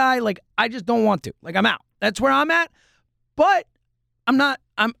root for the guy. Like, I just don't want to. Like, I'm out. That's where I'm at. But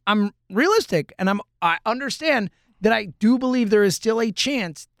I'm realistic, and I understand that I do believe there is still a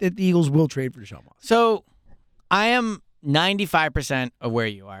chance that the Eagles will trade for Deshaun Watson. So I am 95% of where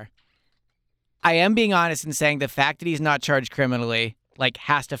you are. I am being honest in saying the fact that he's not charged criminally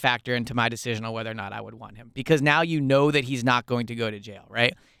has to factor into my decision on whether or not I would want him. Because now you know that he's not going to go to jail,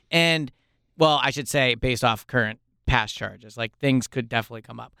 right? And, well, I should say based off current past charges, things could definitely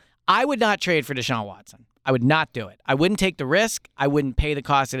come up. I would not trade for Deshaun Watson. I would not do it. I wouldn't take the risk. I wouldn't pay the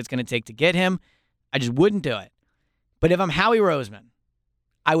cost that it's going to take to get him. I just wouldn't do it. But if I'm Howie Roseman,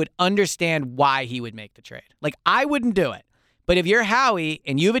 I would understand why he would make the trade. I wouldn't do it. But if you're Howie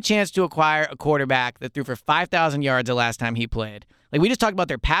and you have a chance to acquire a quarterback that threw for 5,000 yards the last time he played, we just talked about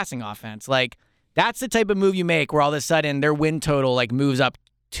their passing offense. That's the type of move you make where all of a sudden their win total moves up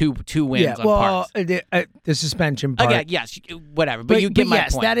two wins on Parks. The suspension part. Again, yes, whatever. But you get my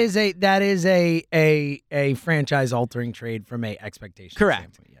yes, point. that is a franchise altering trade from a expectation Correct.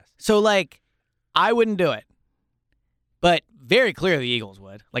 standpoint. Yes. So I wouldn't do it. But very clearly the Eagles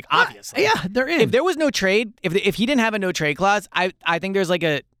would. Obviously. Yeah, they're in. If there was no trade, if he didn't have a no trade clause, I think there's a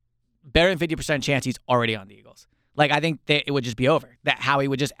better than 50% chance he's already on the Eagles. I think that it would just be over. That Howie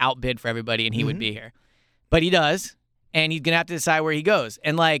would just outbid for everybody and he would be here. But he does, and he's going to have to decide where he goes.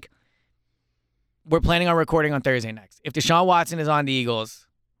 And we're planning on recording on Thursday next. If Deshaun Watson is on the Eagles,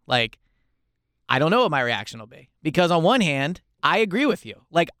 I don't know what my reaction will be. Because on one hand, I agree with you.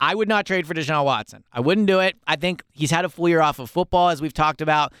 I would not trade for Deshaun Watson. I wouldn't do it. I think he's had a full year off of football, as we've talked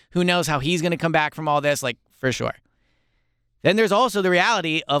about. Who knows how he's going to come back from all this, for sure. Then there's also the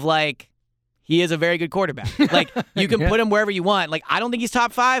reality of, he is a very good quarterback. You can put him wherever you want. I don't think he's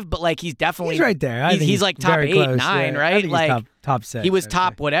top 5, but, he's definitely... He's right there. He's top 8, close. 9, Yeah. right? I think he's top 6. He was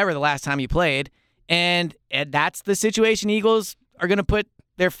top whatever the last time he played. And that's the situation Eagles are going to put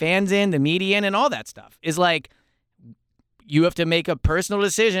their fans in, the media in, and all that stuff. Is you have to make a personal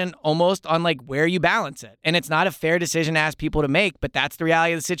decision almost on where you balance it. And it's not a fair decision to ask people to make, but that's the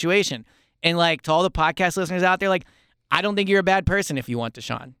reality of the situation. And like to all the podcast listeners out there, like I don't think you're a bad person if you want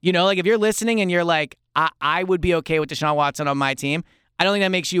Deshaun. You know, like if you're listening and you're like, I would be okay with Deshaun Watson on my team, I don't think that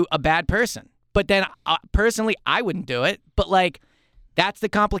makes you a bad person. But then personally, I wouldn't do it. But like, that's the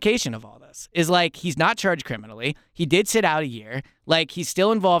complication of all this is like, he's not charged criminally. He did sit out a year. Like he's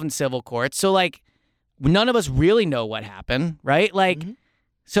still involved in civil court. So like none of us really know what happened, right? Like,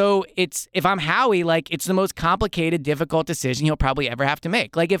 so if I'm Howie, like it's the most complicated, difficult decision he'll probably ever have to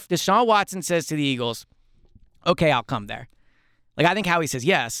make. Like if Deshaun Watson says to the Eagles, okay, I'll come there. Like I think Howie says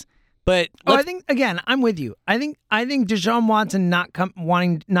yes. But I think again, I'm with you. I think Deshaun Watson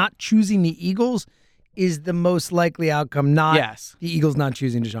not choosing the Eagles is the most likely outcome. Not the Eagles not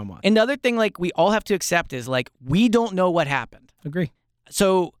choosing Deshaun Watson. And the other thing, like we all have to accept is like we don't know what happened. Agree.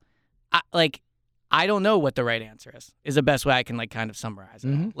 So, I don't know what the right answer is the best way I can like kind of summarize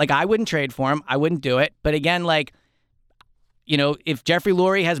it. Like I wouldn't trade for him. I wouldn't do it. But again, like, you know, if Jeffrey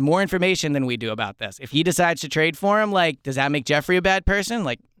Lurie has more information than we do about this, if he decides to trade for him, like, does that make Jeffrey a bad person?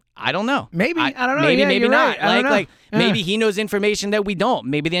 Like, I don't know. Maybe. I don't know. Maybe, yeah, maybe not. Right. Like maybe he knows information that we don't.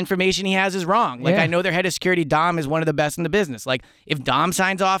 Maybe the information he has is wrong. Like I know their head of security, Dom, is one of the best in the business. Like if Dom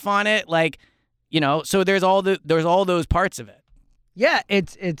signs off on it, like, you know, so there's all those parts of it. Yeah,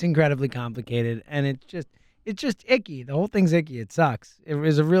 it's incredibly complicated, and it's just icky. The whole thing's icky. It sucks. It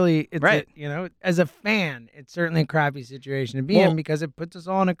was right. You know, as a fan, it's certainly a crappy situation to be in because it puts us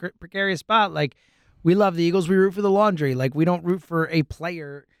all in a precarious spot. Like, we love the Eagles. We root for the laundry. Like, we don't root for a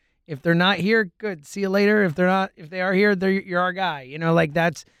player. If they're not here, good. See you later. If they are here, you're our guy. You know, like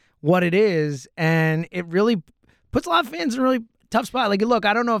that's what it is, and it really puts a lot of fans in a really tough spot. Like, look,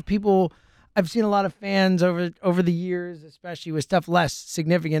 I don't know if people. I've seen a lot of fans over the years, especially with stuff less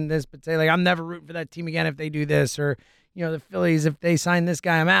significant than this, but say, like, I'm never rooting for that team again if they do this, or, you know, the Phillies, if they sign this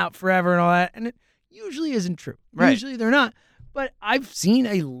guy, I'm out forever and all that. And it usually isn't true. Right. Usually they're not. But I've seen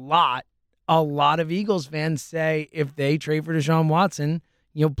a lot of Eagles fans say if they trade for Deshaun Watson,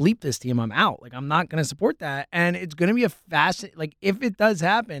 you know, bleep this team, I'm out. Like, I'm not going to support that. And it's going to be like, if it does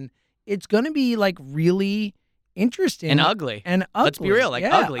happen, it's going to be, like, really interesting and ugly. Let's be real, like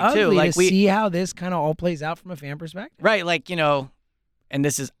ugly too. Like we see how this kind of all plays out from a fan perspective. Right, like, you know, and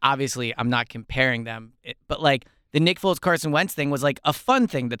this is obviously I'm not comparing them, but like the Nick Foles Carson Wentz thing was like a fun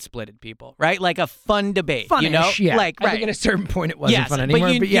thing that splitted people, right? Like a fun debate, Fun-ish, you know? Yeah. Like I think at a certain point it wasn't fun but anymore.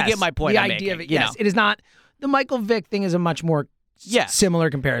 you yes, get my point. The I'm idea making, of it, yes, it is not. The Michael Vick thing is a much more similar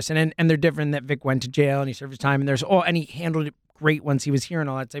comparison, and they're different. That Vick went to jail and he served his time, and he handled it great once he was here and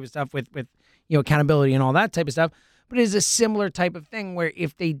all that type of stuff with you know, accountability and all that type of stuff. But it is a similar type of thing where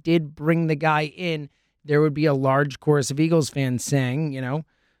if they did bring the guy in, there would be a large chorus of Eagles fans saying, you know,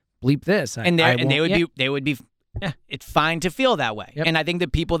 bleep this. They would be. It's fine to feel that way. Yep. And I think the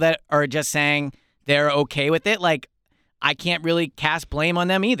people that are just saying they're okay with it, like, I can't really cast blame on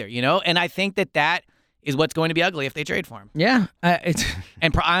them either, you know? And I think that is what's going to be ugly if they trade for him. Yeah.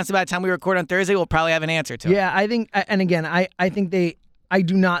 And honestly, by the time we record on Thursday, we'll probably have an answer to it. Yeah, I think, and again, I think I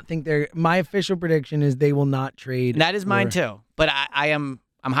do not think my official prediction is they will not trade. That is mine too. But I'm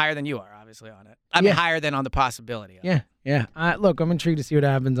higher than you are, obviously, on it. I'm higher than on the possibility of it. Yeah. Look, I'm intrigued to see what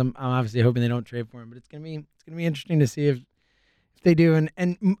happens. I'm obviously hoping they don't trade for him, but it's gonna be interesting to see if they do.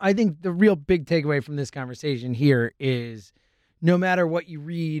 And I think the real big takeaway from this conversation here is no matter what you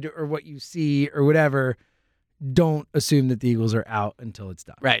read or what you see or whatever, don't assume that the Eagles are out until it's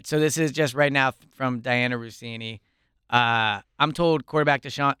done. Right. So this is just right now from Diana Rossini. I'm told quarterback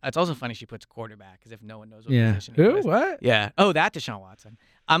Deshaun. It's also funny she puts quarterback as if no one knows what position he is. What? Yeah. Oh, that Deshaun Watson.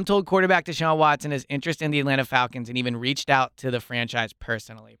 I'm told quarterback Deshaun Watson is interested in the Atlanta Falcons and even reached out to the franchise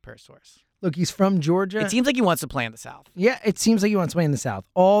personally, per source. Look, he's from Georgia. It seems like he wants to play in the South. Yeah, it seems like he wants to play in the South.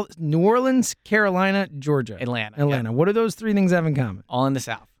 All New Orleans, Carolina, Georgia, Atlanta. Yeah. What do those three things have in common? All in the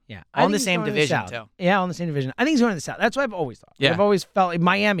South. Yeah. All in the same division, too. Yeah, all in the same division. I think he's going to the South. That's what I've always thought. Yeah. I've always felt like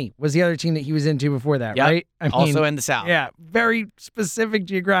Miami was the other team that he was into before that, right? Also in the South. Yeah, very specific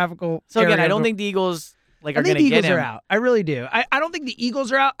geographical So, again, area. I don't think the Eagles are going to get him. I think the Eagles are out. I really do. I don't think the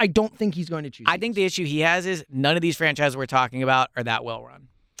Eagles are out. I don't think he's going to choose. I think the issue he has is none of these franchises we're talking about are that well run.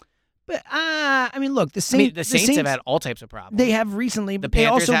 But, I mean, look, the Saints have had all types of problems. They have recently. The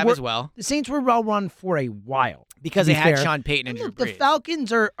Panthers have as well. The Saints were well run for a while. Because they had Sean Payton and Drew Brees. The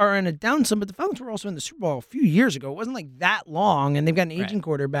Falcons are in a downside, but the Falcons were also in the Super Bowl a few years ago. It wasn't like that long, and they've got an aging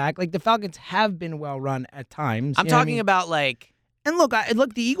quarterback. Like, the Falcons have been well run at times. I'm talking about, like... And look,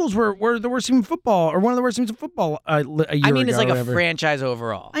 the Eagles were the worst team in football, or one of the worst teams in football a year ago. I mean, it's like a franchise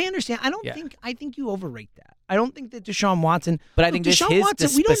overall. I understand. I think you overrate that. I don't think that Deshaun Watson... But I think the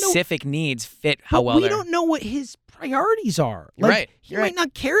specific needs fit how well we don't know what his priorities are. Like, right. He might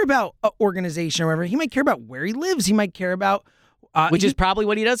not care about an organization or whatever. He might care about where he lives. He might care about which is probably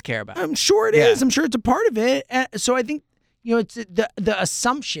what he does care about. I'm sure it is. I'm sure it's a part of it. So I think, it's the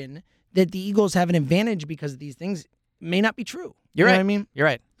assumption that the Eagles have an advantage because of these things may not be true. You're right. What I mean? You're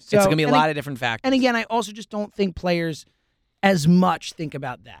right. So, it's going to be a lot of different factors. And again, I also just don't think players as much think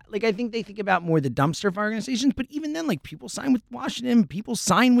about that. Like, I think they think about more the dumpster fire organizations, but even then, like, people sign with Washington, people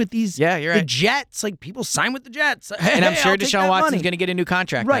sign with these the Jets, like, people sign with the Jets. And I'm sure Deshaun Watson's going to get a new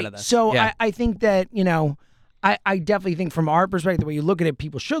contract out of this. So I think that, I definitely think from our perspective, the way you look at it,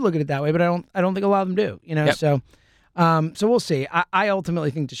 people should look at it that way, but I don't think a lot of them do, So we'll see. I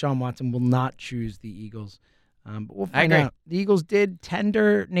ultimately think Deshaun Watson will not choose the Eagles. But we'll find out. The Eagles did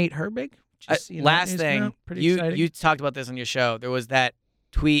tender Nate Herbig. Last thing, exciting. you talked about this on your show. There was that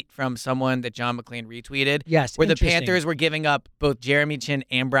tweet from someone that John McClain retweeted. Yes, where the Panthers were giving up both Jeremy Chin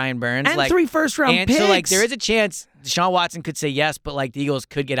and Brian Burns. And 3 first-round picks. So, there is a chance Deshaun Watson could say yes, but, the Eagles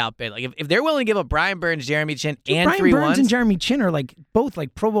could get outbid. If they're willing to give up Brian Burns, Jeremy Chin, and Brian 3 Burns ones, and Jeremy Chin are,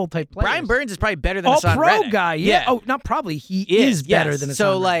 Pro Bowl-type players. Brian Burns is probably better than Hassan All-pro Reddick. guy, yeah. Oh, not probably. He is better than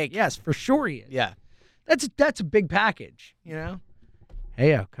Hassan Reddick. Yes, for sure he is. Yeah. That's a big package,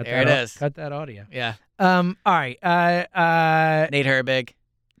 Hey, cut that audio. Yeah. All right. Nate Herbig.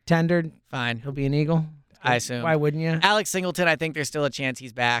 Tendered. Fine. He'll be an Eagle. I assume. Why wouldn't you? Alex Singleton, I think there's still a chance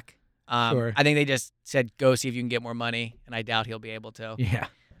he's back. Sure. I think they just said, go see if you can get more money, and I doubt he'll be able to. Yeah.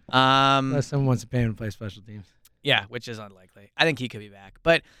 Unless someone wants to pay him to play special teams. Yeah, which is unlikely. I think he could be back.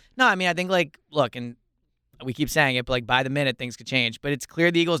 But, no, I mean, I think, look, and we keep saying it, but, by the minute, things could change. But it's clear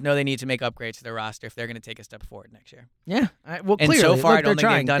the Eagles know they need to make upgrades to their roster if they're going to take a step forward next year. Yeah. Well, and clearly. so far, I don't they're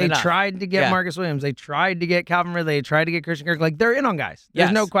think they've done They enough. tried to get Marcus Williams. They tried to get Calvin Ridley. They tried to get Christian Kirk. They're in on guys.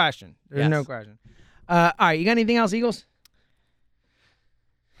 There's no question. There's no question. All right, you got anything else, Eagles?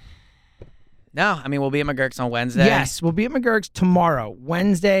 No, I mean, we'll be at McGurk's on Wednesday. Yes, we'll be at McGurk's tomorrow.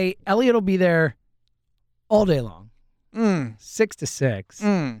 Wednesday, Elliot will be there all day long. 6 to 6.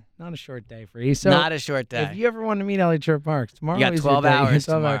 Not a short day for you. So not a short day. If you ever want to meet Elliot Shore Parks, tomorrow you got 12 hours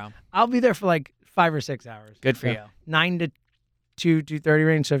tomorrow. I'll be there for 5 or 6 hours. Good for you. 9 to 2:30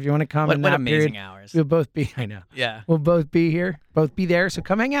 range. So if you want to come in what that amazing period, hours. we'll both be. I know. Yeah. We'll both be here. Both be there. So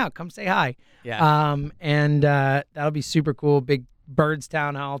come hang out. Come say hi. Yeah. And that'll be super cool. Big Birds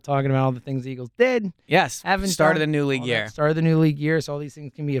Town Hall talking about all the things the Eagles did. Yes. Started the new league year. Started the new league year. So all these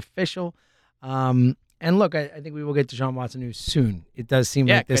things can be official. And look, I think we will get Deshaun Watson news soon. It does seem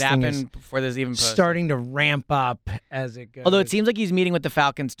like this thing is before this even posted. starting to ramp up as it goes. Although it seems like he's meeting with the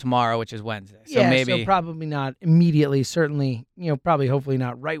Falcons tomorrow, which is Wednesday. So so probably not immediately. Certainly, probably hopefully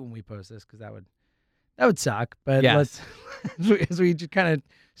not right when we post this because that would suck. But let's as we just kind of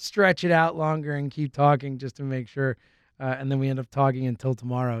stretch it out longer and keep talking just to make sure, and then we end up talking until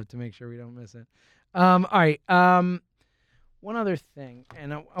tomorrow to make sure we don't miss it. All right. One other thing,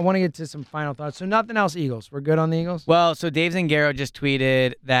 and I want to get to some final thoughts. So nothing else, Eagles. We're good on the Eagles? Well, so Dave Zangaro just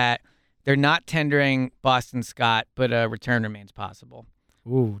tweeted that they're not tendering Boston Scott, but a return remains possible.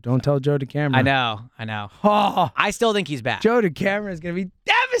 Ooh, don't tell Joe DeCamara. I know. Oh, I still think he's back. Joe DeCamara is going to be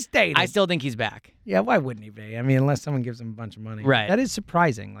devastated. I still think he's back. Yeah, why wouldn't he be? I mean, unless someone gives him a bunch of money. Right. That is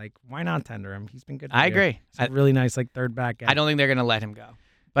surprising. Why not tender him? He's been good for I you. agree. He's a really nice, third back guy. I don't think they're going to let him go,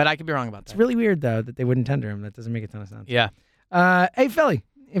 but I could be wrong about that. It's really weird, though, that they wouldn't tender him. That doesn't make a ton of sense. Yeah. Hey, Philly,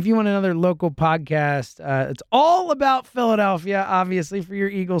 if you want another local podcast, it's all about Philadelphia, obviously, for your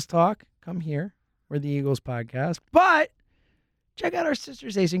Eagles talk. Come here. We're the Eagles podcast. But check out our sister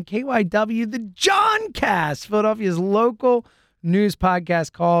station, KYW, the Johncast, Philadelphia's local news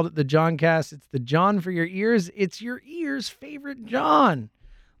podcast called the Johncast. It's the John for your ears. It's your ears' favorite John.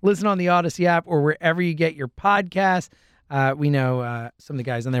 Listen on the Odyssey app or wherever you get your podcasts. We know some of the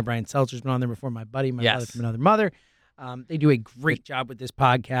guys on there. Brian Seltzer's been on there before. My buddy, my brother from another mother. They do a great job with this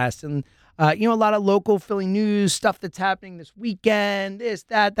podcast. And, a lot of local Philly news, stuff that's happening this weekend, this,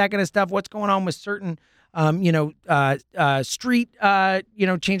 that kind of stuff. What's going on with certain, street,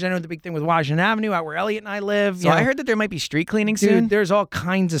 change. I know the big thing with Washington Avenue out where Elliot and I live. So I heard that there might be street cleaning soon. Dude, there's all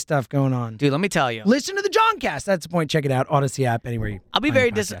kinds of stuff going on. Dude, let me tell you. Listen to the Johncast. That's the point. Check it out. Odyssey app, anywhere you I'll be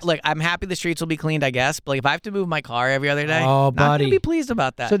very Look, I'm happy the streets will be cleaned, I guess. But if I have to move my car every other day, not going to be pleased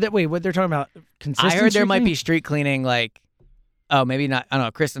about that. So wait, what they're talking about? Consistent I heard there street might cleaning? be street cleaning, maybe not. I don't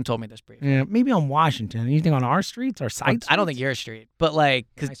know. Kristen told me this briefly. Yeah, maybe on Washington. You think on our streets, our side I don't think your street, but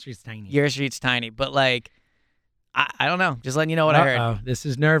because my street's tiny. Your street's tiny, but I don't know. Just letting you know what I heard. This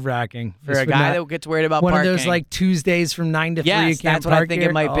is nerve-wracking. For a guy that gets worried about one parking. of those Tuesdays from 9 to 3 you can't that's what park I think here?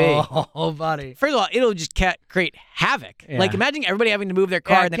 it might be. Oh, buddy. First of all, it'll just create havoc. Yeah. Imagine everybody having to move their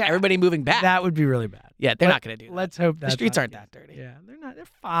car and then everybody moving back. That would be really bad. Yeah, they're not going to do that. Let's hope that the streets aren't that dirty. Yeah, they're not. They're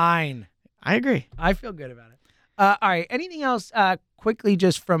fine. I agree. I feel good about it. All right. Anything else quickly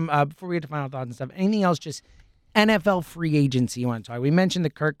just from before we get to final thoughts and stuff, anything else just NFL free agency you want to talk. We mentioned the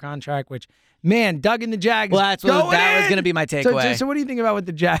Kirk contract, which, man, Doug and the Jags. Well, that was going to be my takeaway. So what do you think about what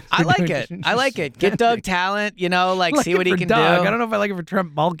the Jags? I like it. I like it. Get Doug talent. Like see what he can Doug. do. I don't know if I like it for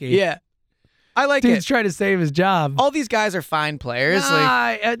Trent Baalke. Yeah, I like Dude's it. trying to save his job. All these guys are fine players.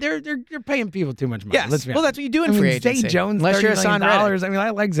 They're paying people too much money. Yes. Let's be Well, honest. that's what you do in free agency. Zay Jones, unless you're a Hassan Reddick. I mean,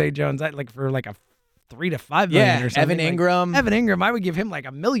 I like Zay Jones. I like for like a $3 to $5 million Yeah, or something. Evan Ingram. Evan Ingram, I would give him like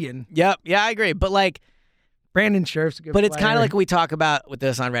 $1 million. Yep. Yeah, I agree. But Brandon Scherf's a good But it's kind player. of like what we talk about with the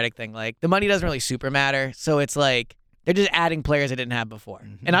Hassan Reddick thing. Like, the money doesn't really super matter. So it's like they're just adding players they didn't have before.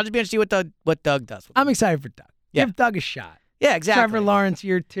 Mm-hmm. And I'll just be interested to see what Doug does. I'm excited for Doug. Yeah. Give Doug a shot. Yeah, exactly. Trevor Lawrence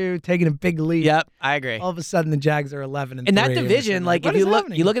year 2, taking a big leap. Yep, I agree. All of a sudden, the Jags are 11-3. In that division, like if you look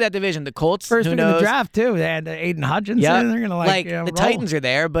at that division, the Colts, first who pick in knows? the draft too. They had Aiden Hutchinson. Yep. They're gonna the Titans are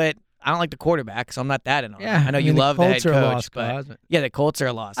there, but I don't like the quarterback, so I'm not that in on it. Yeah, I know you love the the Colts head are a coach, lost but cause. yeah, the Colts are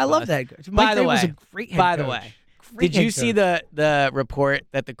a lost. I love cause. that coach. By the way, was a great head coach. Did you see the report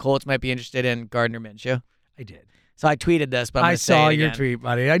that the Colts might be interested in Gardner Minshew? I did. So I tweeted this, but I'm I gonna say saw it your again. tweet,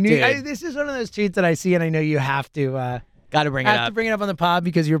 buddy. I knew this is one of those tweets that I see, and I know you have to. Got to bring it have up. to bring it up on the pod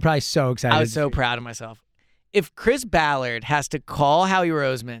because you're probably so excited. I was so proud of myself. If Chris Ballard has to call Howie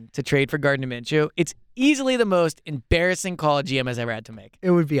Roseman to trade for Gardner Minshew, it's easily the most embarrassing call a GM has ever had to make.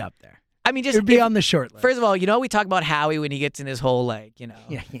 It would be up there. I mean, just it would be on the short list. First of all, we talk about Howie when he gets in his whole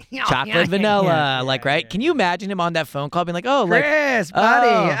chocolate vanilla, right? Can you imagine him on that phone call being like, "Oh, Chris,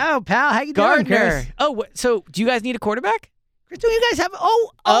 buddy, oh pal, how you doing, Gardner? Chris? Oh, so do you guys need a quarterback? Chris, do you guys have?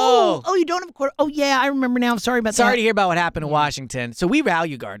 Oh, you don't have a quarter. Oh yeah, I remember now. I'm sorry about that. Sorry to hear about what happened in Washington. So we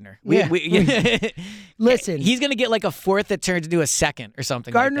value Gardner. Listen, he's gonna get like a fourth that turns into a second or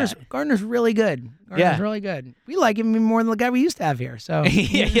something. Gardner's really good. Gardner's Yeah. really good. We like him more than the guy we used to have here. So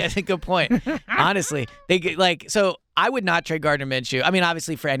yeah, that's a good point. Honestly, they get so I would not trade Gardner Minshew. I mean,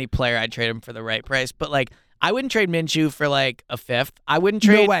 obviously for any player, I'd trade him for the right price. But I wouldn't trade Minshew for like a fifth. I wouldn't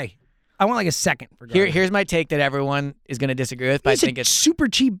trade. No way. I want like a second for Gardner. Here's my take that everyone is going to disagree with, but He's I think a it's super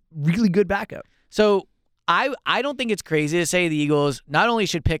cheap, really good backup. So I don't think it's crazy to say the Eagles not only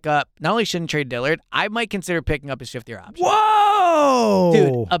shouldn't trade Dillard, I might consider picking up his fifth-year option. Whoa,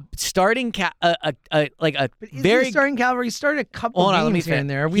 Dude, a starting very starting caliber. He started a couple games here and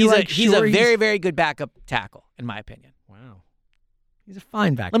there. He's a very, very good backup tackle, in my opinion. Wow, he's a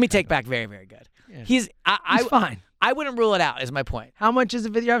fine backup. Let me take back very, very good. Yeah. He's fine. I wouldn't rule it out. Is my point. How much is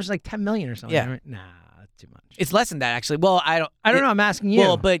the fifth-year option? Like $10 million or something. Yeah. Right? Nah, that's too much. It's less than that, actually. Well, I don't know. I'm asking you.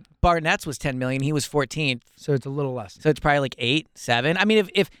 Well, but Barnett's was $10 million. He was 14th. So it's a little less. So it's probably like 8, 7. I mean,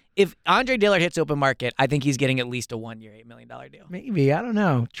 if Andre Dillard hits open market, I think he's getting at least a 1-year, $8 million deal. Maybe. I don't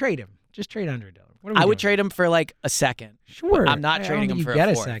know. Trade him. Just trade Andre Dillard. I would trade him for like a second. Sure. I'm not trading him for a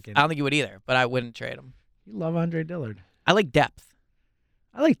a fourth. second. I don't think you would either, but I wouldn't trade him. You love Andre Dillard. I like depth.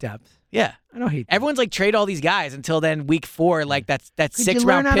 I like depth. Yeah. I don't hate that. Everyone's like trade all these guys until then week 4, like that Could 6th you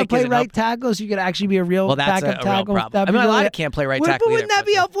round learn how to pick play isn't right up. tackle so you could actually be a real That's backup a real tackle? problem. I mean, a lot of can't play right tackle. But wouldn't that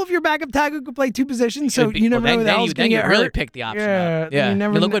be helpful if your backup tackle could play 2 positions so you never know who the hell's going to get hurt? Then you really pick the option Yeah. up. Yeah. You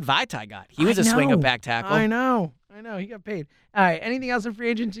never I mean, look know. what Vaitai got. He was a swing up back tackle. I know. He got paid. All right. Anything else in free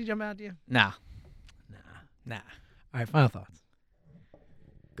agency jump out to you? Nah. All right. Final thoughts.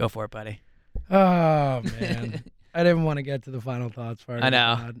 Go for it, buddy. Oh, man. I didn't want to get to the final thoughts part. I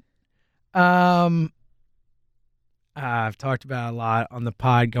know. I've talked about it a lot on the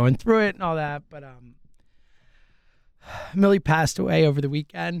pod, going through it and all that, but Millie passed away over the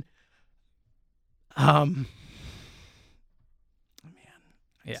weekend.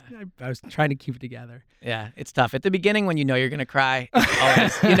 Yeah. I was trying to keep it together. Yeah, it's tough. At the beginning when you know you're going to cry,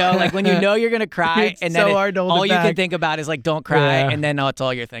 always, like when you know you're going to cry It's and so then hard to hold all it you can back. think about is like don't cry Yeah. and then it's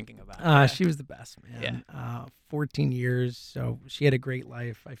all you're thinking about. She was the best, man. Yeah. 14 years, so she had a great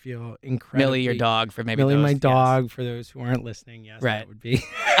life. I feel incredible. Millie, your dog, for maybe Millie, those, my yes. dog, for those who aren't listening, yes, Right. that would be.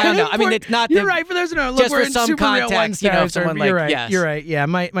 I don't know. I mean, it's not You're the- right. For those who don't know, just look, we're for in some super real context, one someone you're like, right. yes. You're right. Yeah,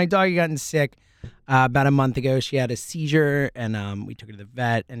 my dog had gotten sick about a month ago. She had a seizure, and we took her to the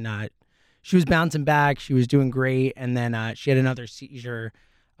vet, and she was bouncing back. She was doing great, and then she had another seizure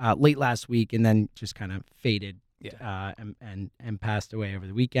late last week, and then just kind of faded, and passed away over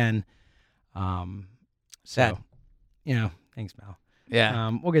the weekend. Sad. So, thanks, Mel.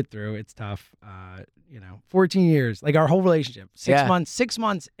 Yeah. We'll get through. It's tough. 14 years, like our whole relationship, 6 months. 6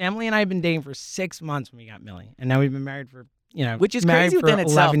 months. Emily and I have been dating for 6 months when we got Millie, and now we've been married for which is married crazy for within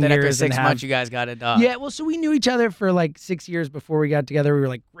itself 11 that after years 6 and months have- you guys got a dog. Yeah, well, so we knew each other for like 6 years before we got together. We were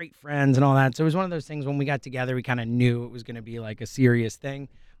like great friends and all that. So it was one of those things when we got together, we kind of knew it was going to be like a serious thing.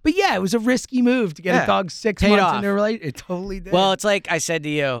 But yeah, it was a risky move to get a dog 6 Paid months off. into a relationship. It totally did. Well, it's like I said to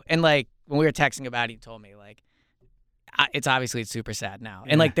you, and like when we were texting about it, you told me like it's obviously super sad now,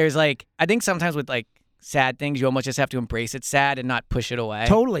 and like there's like I think sometimes with like sad things, you almost just have to embrace it's sad and not push it away.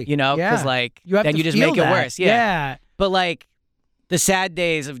 Totally. You know, because Yeah. like You have then to you just feel make it that. worse. Yeah. But like the sad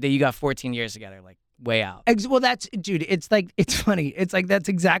days of that you got 14 years together, like way out. Well, that's, dude, it's funny. It's like, that's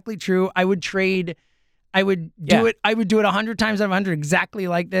exactly true. I would do it. I would do it 100 times out of 100 exactly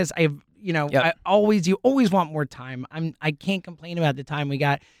like this. You always want more time. I can't complain about the time we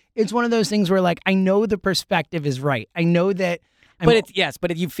got. It's one of those things where like, I know the perspective is right. I know that. But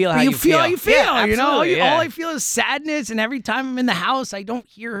if you feel how you feel. How you feel. Yeah, you know, absolutely, all I feel is sadness. And every time I'm in the house, I don't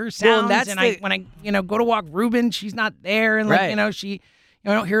hear her sounds. When I go to walk Ruben, she's not there. And like, I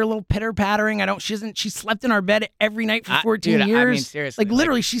don't hear a little pitter pattering. She slept in our bed every night for 14 years. I mean, seriously. Like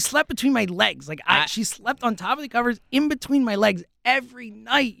literally, she slept between my legs. Like she slept on top of the covers in between my legs every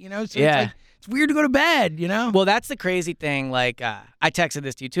night, you know? So it's like, it's weird to go to bed, you know? Well, that's the crazy thing. Like, I texted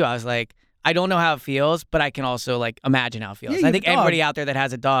this to you too. I was like, I don't know how it feels, but I can also like imagine how it feels. Yeah, I think everybody out there that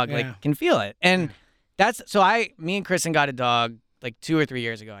has a dog like can feel it. And me and Kristen got a dog like 2 or 3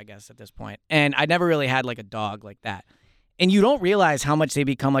 years ago, I guess, at this point. And I never really had like a dog like that. And you don't realize how much they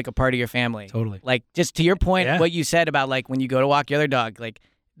become like a part of your family. Totally. Like just to your point, what you said about like when you go to walk your other dog, like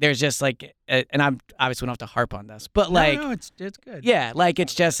there's just like, and I'm obviously we don't have to harp on this, but like, no, it's good. Yeah, like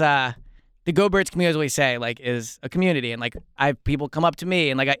it's just the Go Birds community, as we say, like is a community, and like people come up to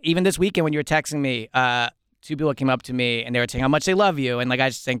me, and like even this weekend when you were texting me, 2 people came up to me and they were saying how much they love you, and like I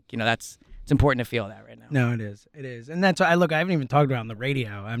just think it's important to feel that right now. No, it is, and that's why I haven't even talked about it on the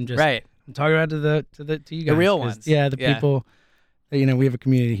radio. I'm just I'm talking about to you guys, the real ones. Yeah, the people that we have a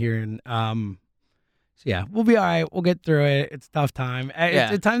community here, and so yeah, we'll be all right. We'll get through it. It's a tough time.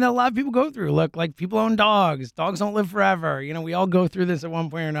 It's a time that a lot of people go through. Look, like people own dogs. Dogs don't live forever. We all go through this at one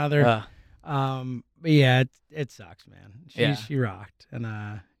point or another. But yeah, it sucks, man. She rocked,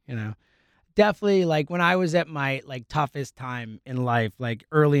 and definitely like when I was at my like toughest time in life, like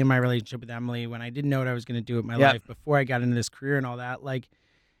early in my relationship with Emily, when I didn't know what I was going to do with my life before I got into this career and all that, like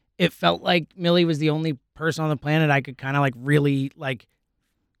it felt like Millie was the only person on the planet I could kind of like really like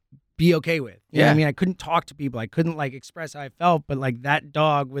be okay with. You know what I mean? I couldn't talk to people. I couldn't like express how I felt, but like that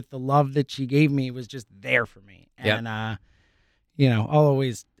dog with the love that she gave me was just there for me. And I'll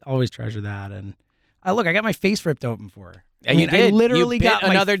always treasure that. And I got my face ripped open for her. And you did. I literally You bit got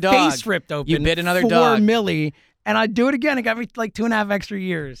another my dog. face ripped open. You bit another for dog. Millie, and I'd do it again. It got me like 2.5 extra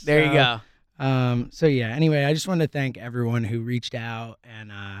years. There you go. So yeah. Anyway, I just wanted to thank everyone who reached out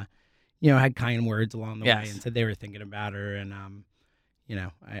and had kind words along the way and said they were thinking about her, and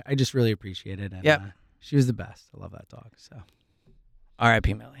I just really appreciate it. And she was the best. I love that dog. So.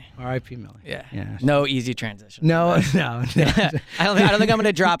 R.I.P. Millie. R.I.P. Millie. Yeah. No easy transition. No. I don't think I'm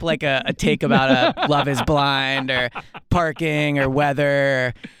gonna drop like a take about Love Is Blind or parking or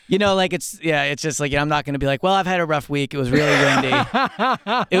weather. Like it's just like I'm not gonna be like, well, I've had a rough week. It was really windy.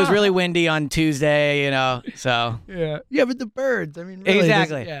 It was really windy on Tuesday. So yeah. But the birds. I mean, really,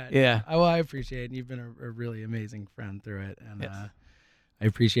 exactly. Yeah. Well, I appreciate it. You've been a really amazing friend through it, and I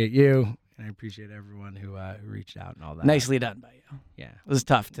appreciate you. And I appreciate everyone who reached out and all that. Nicely done by you. Yeah. It was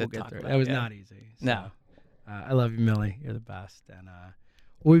tough to get talk through. about. That was not easy. So, no. I love you, Millie. You're the best. And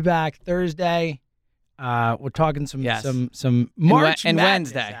we'll be back Thursday. We're talking some March and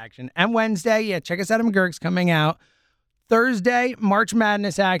Madness Wednesday action. And Wednesday, check us out at McGurk's coming out. Thursday, March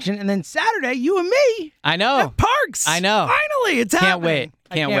Madness action. And then Saturday, you and me. I know. At Parks. I know. Finally, it's happening.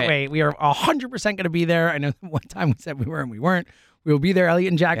 Can't wait. We are 100% going to be there. I know one time we said we were and we weren't. We will be there.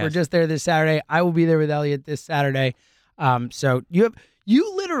 Elliot and Jack were just there this Saturday. I will be there with Elliot this Saturday. So you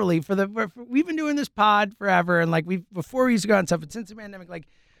literally we've been doing this pod forever, and like before we used to go on stuff, but since the pandemic, like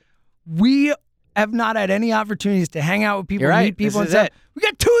we have not had any opportunities to hang out with people, meet people, and stuff. We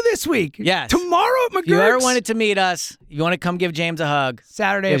got 2 this week. Yes. Tomorrow at McGurk's. If you ever wanted to meet us, you want to come give James a hug.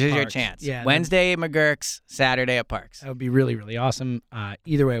 Saturday this at is Parks. your chance. Yeah. Wednesday at McGurk's, Saturday at Parks. That would be really, really awesome.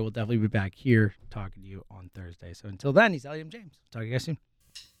 Either way, we'll definitely be back here talking to you on Thursday. So until then, he's Elliot and James. Talk to you guys soon.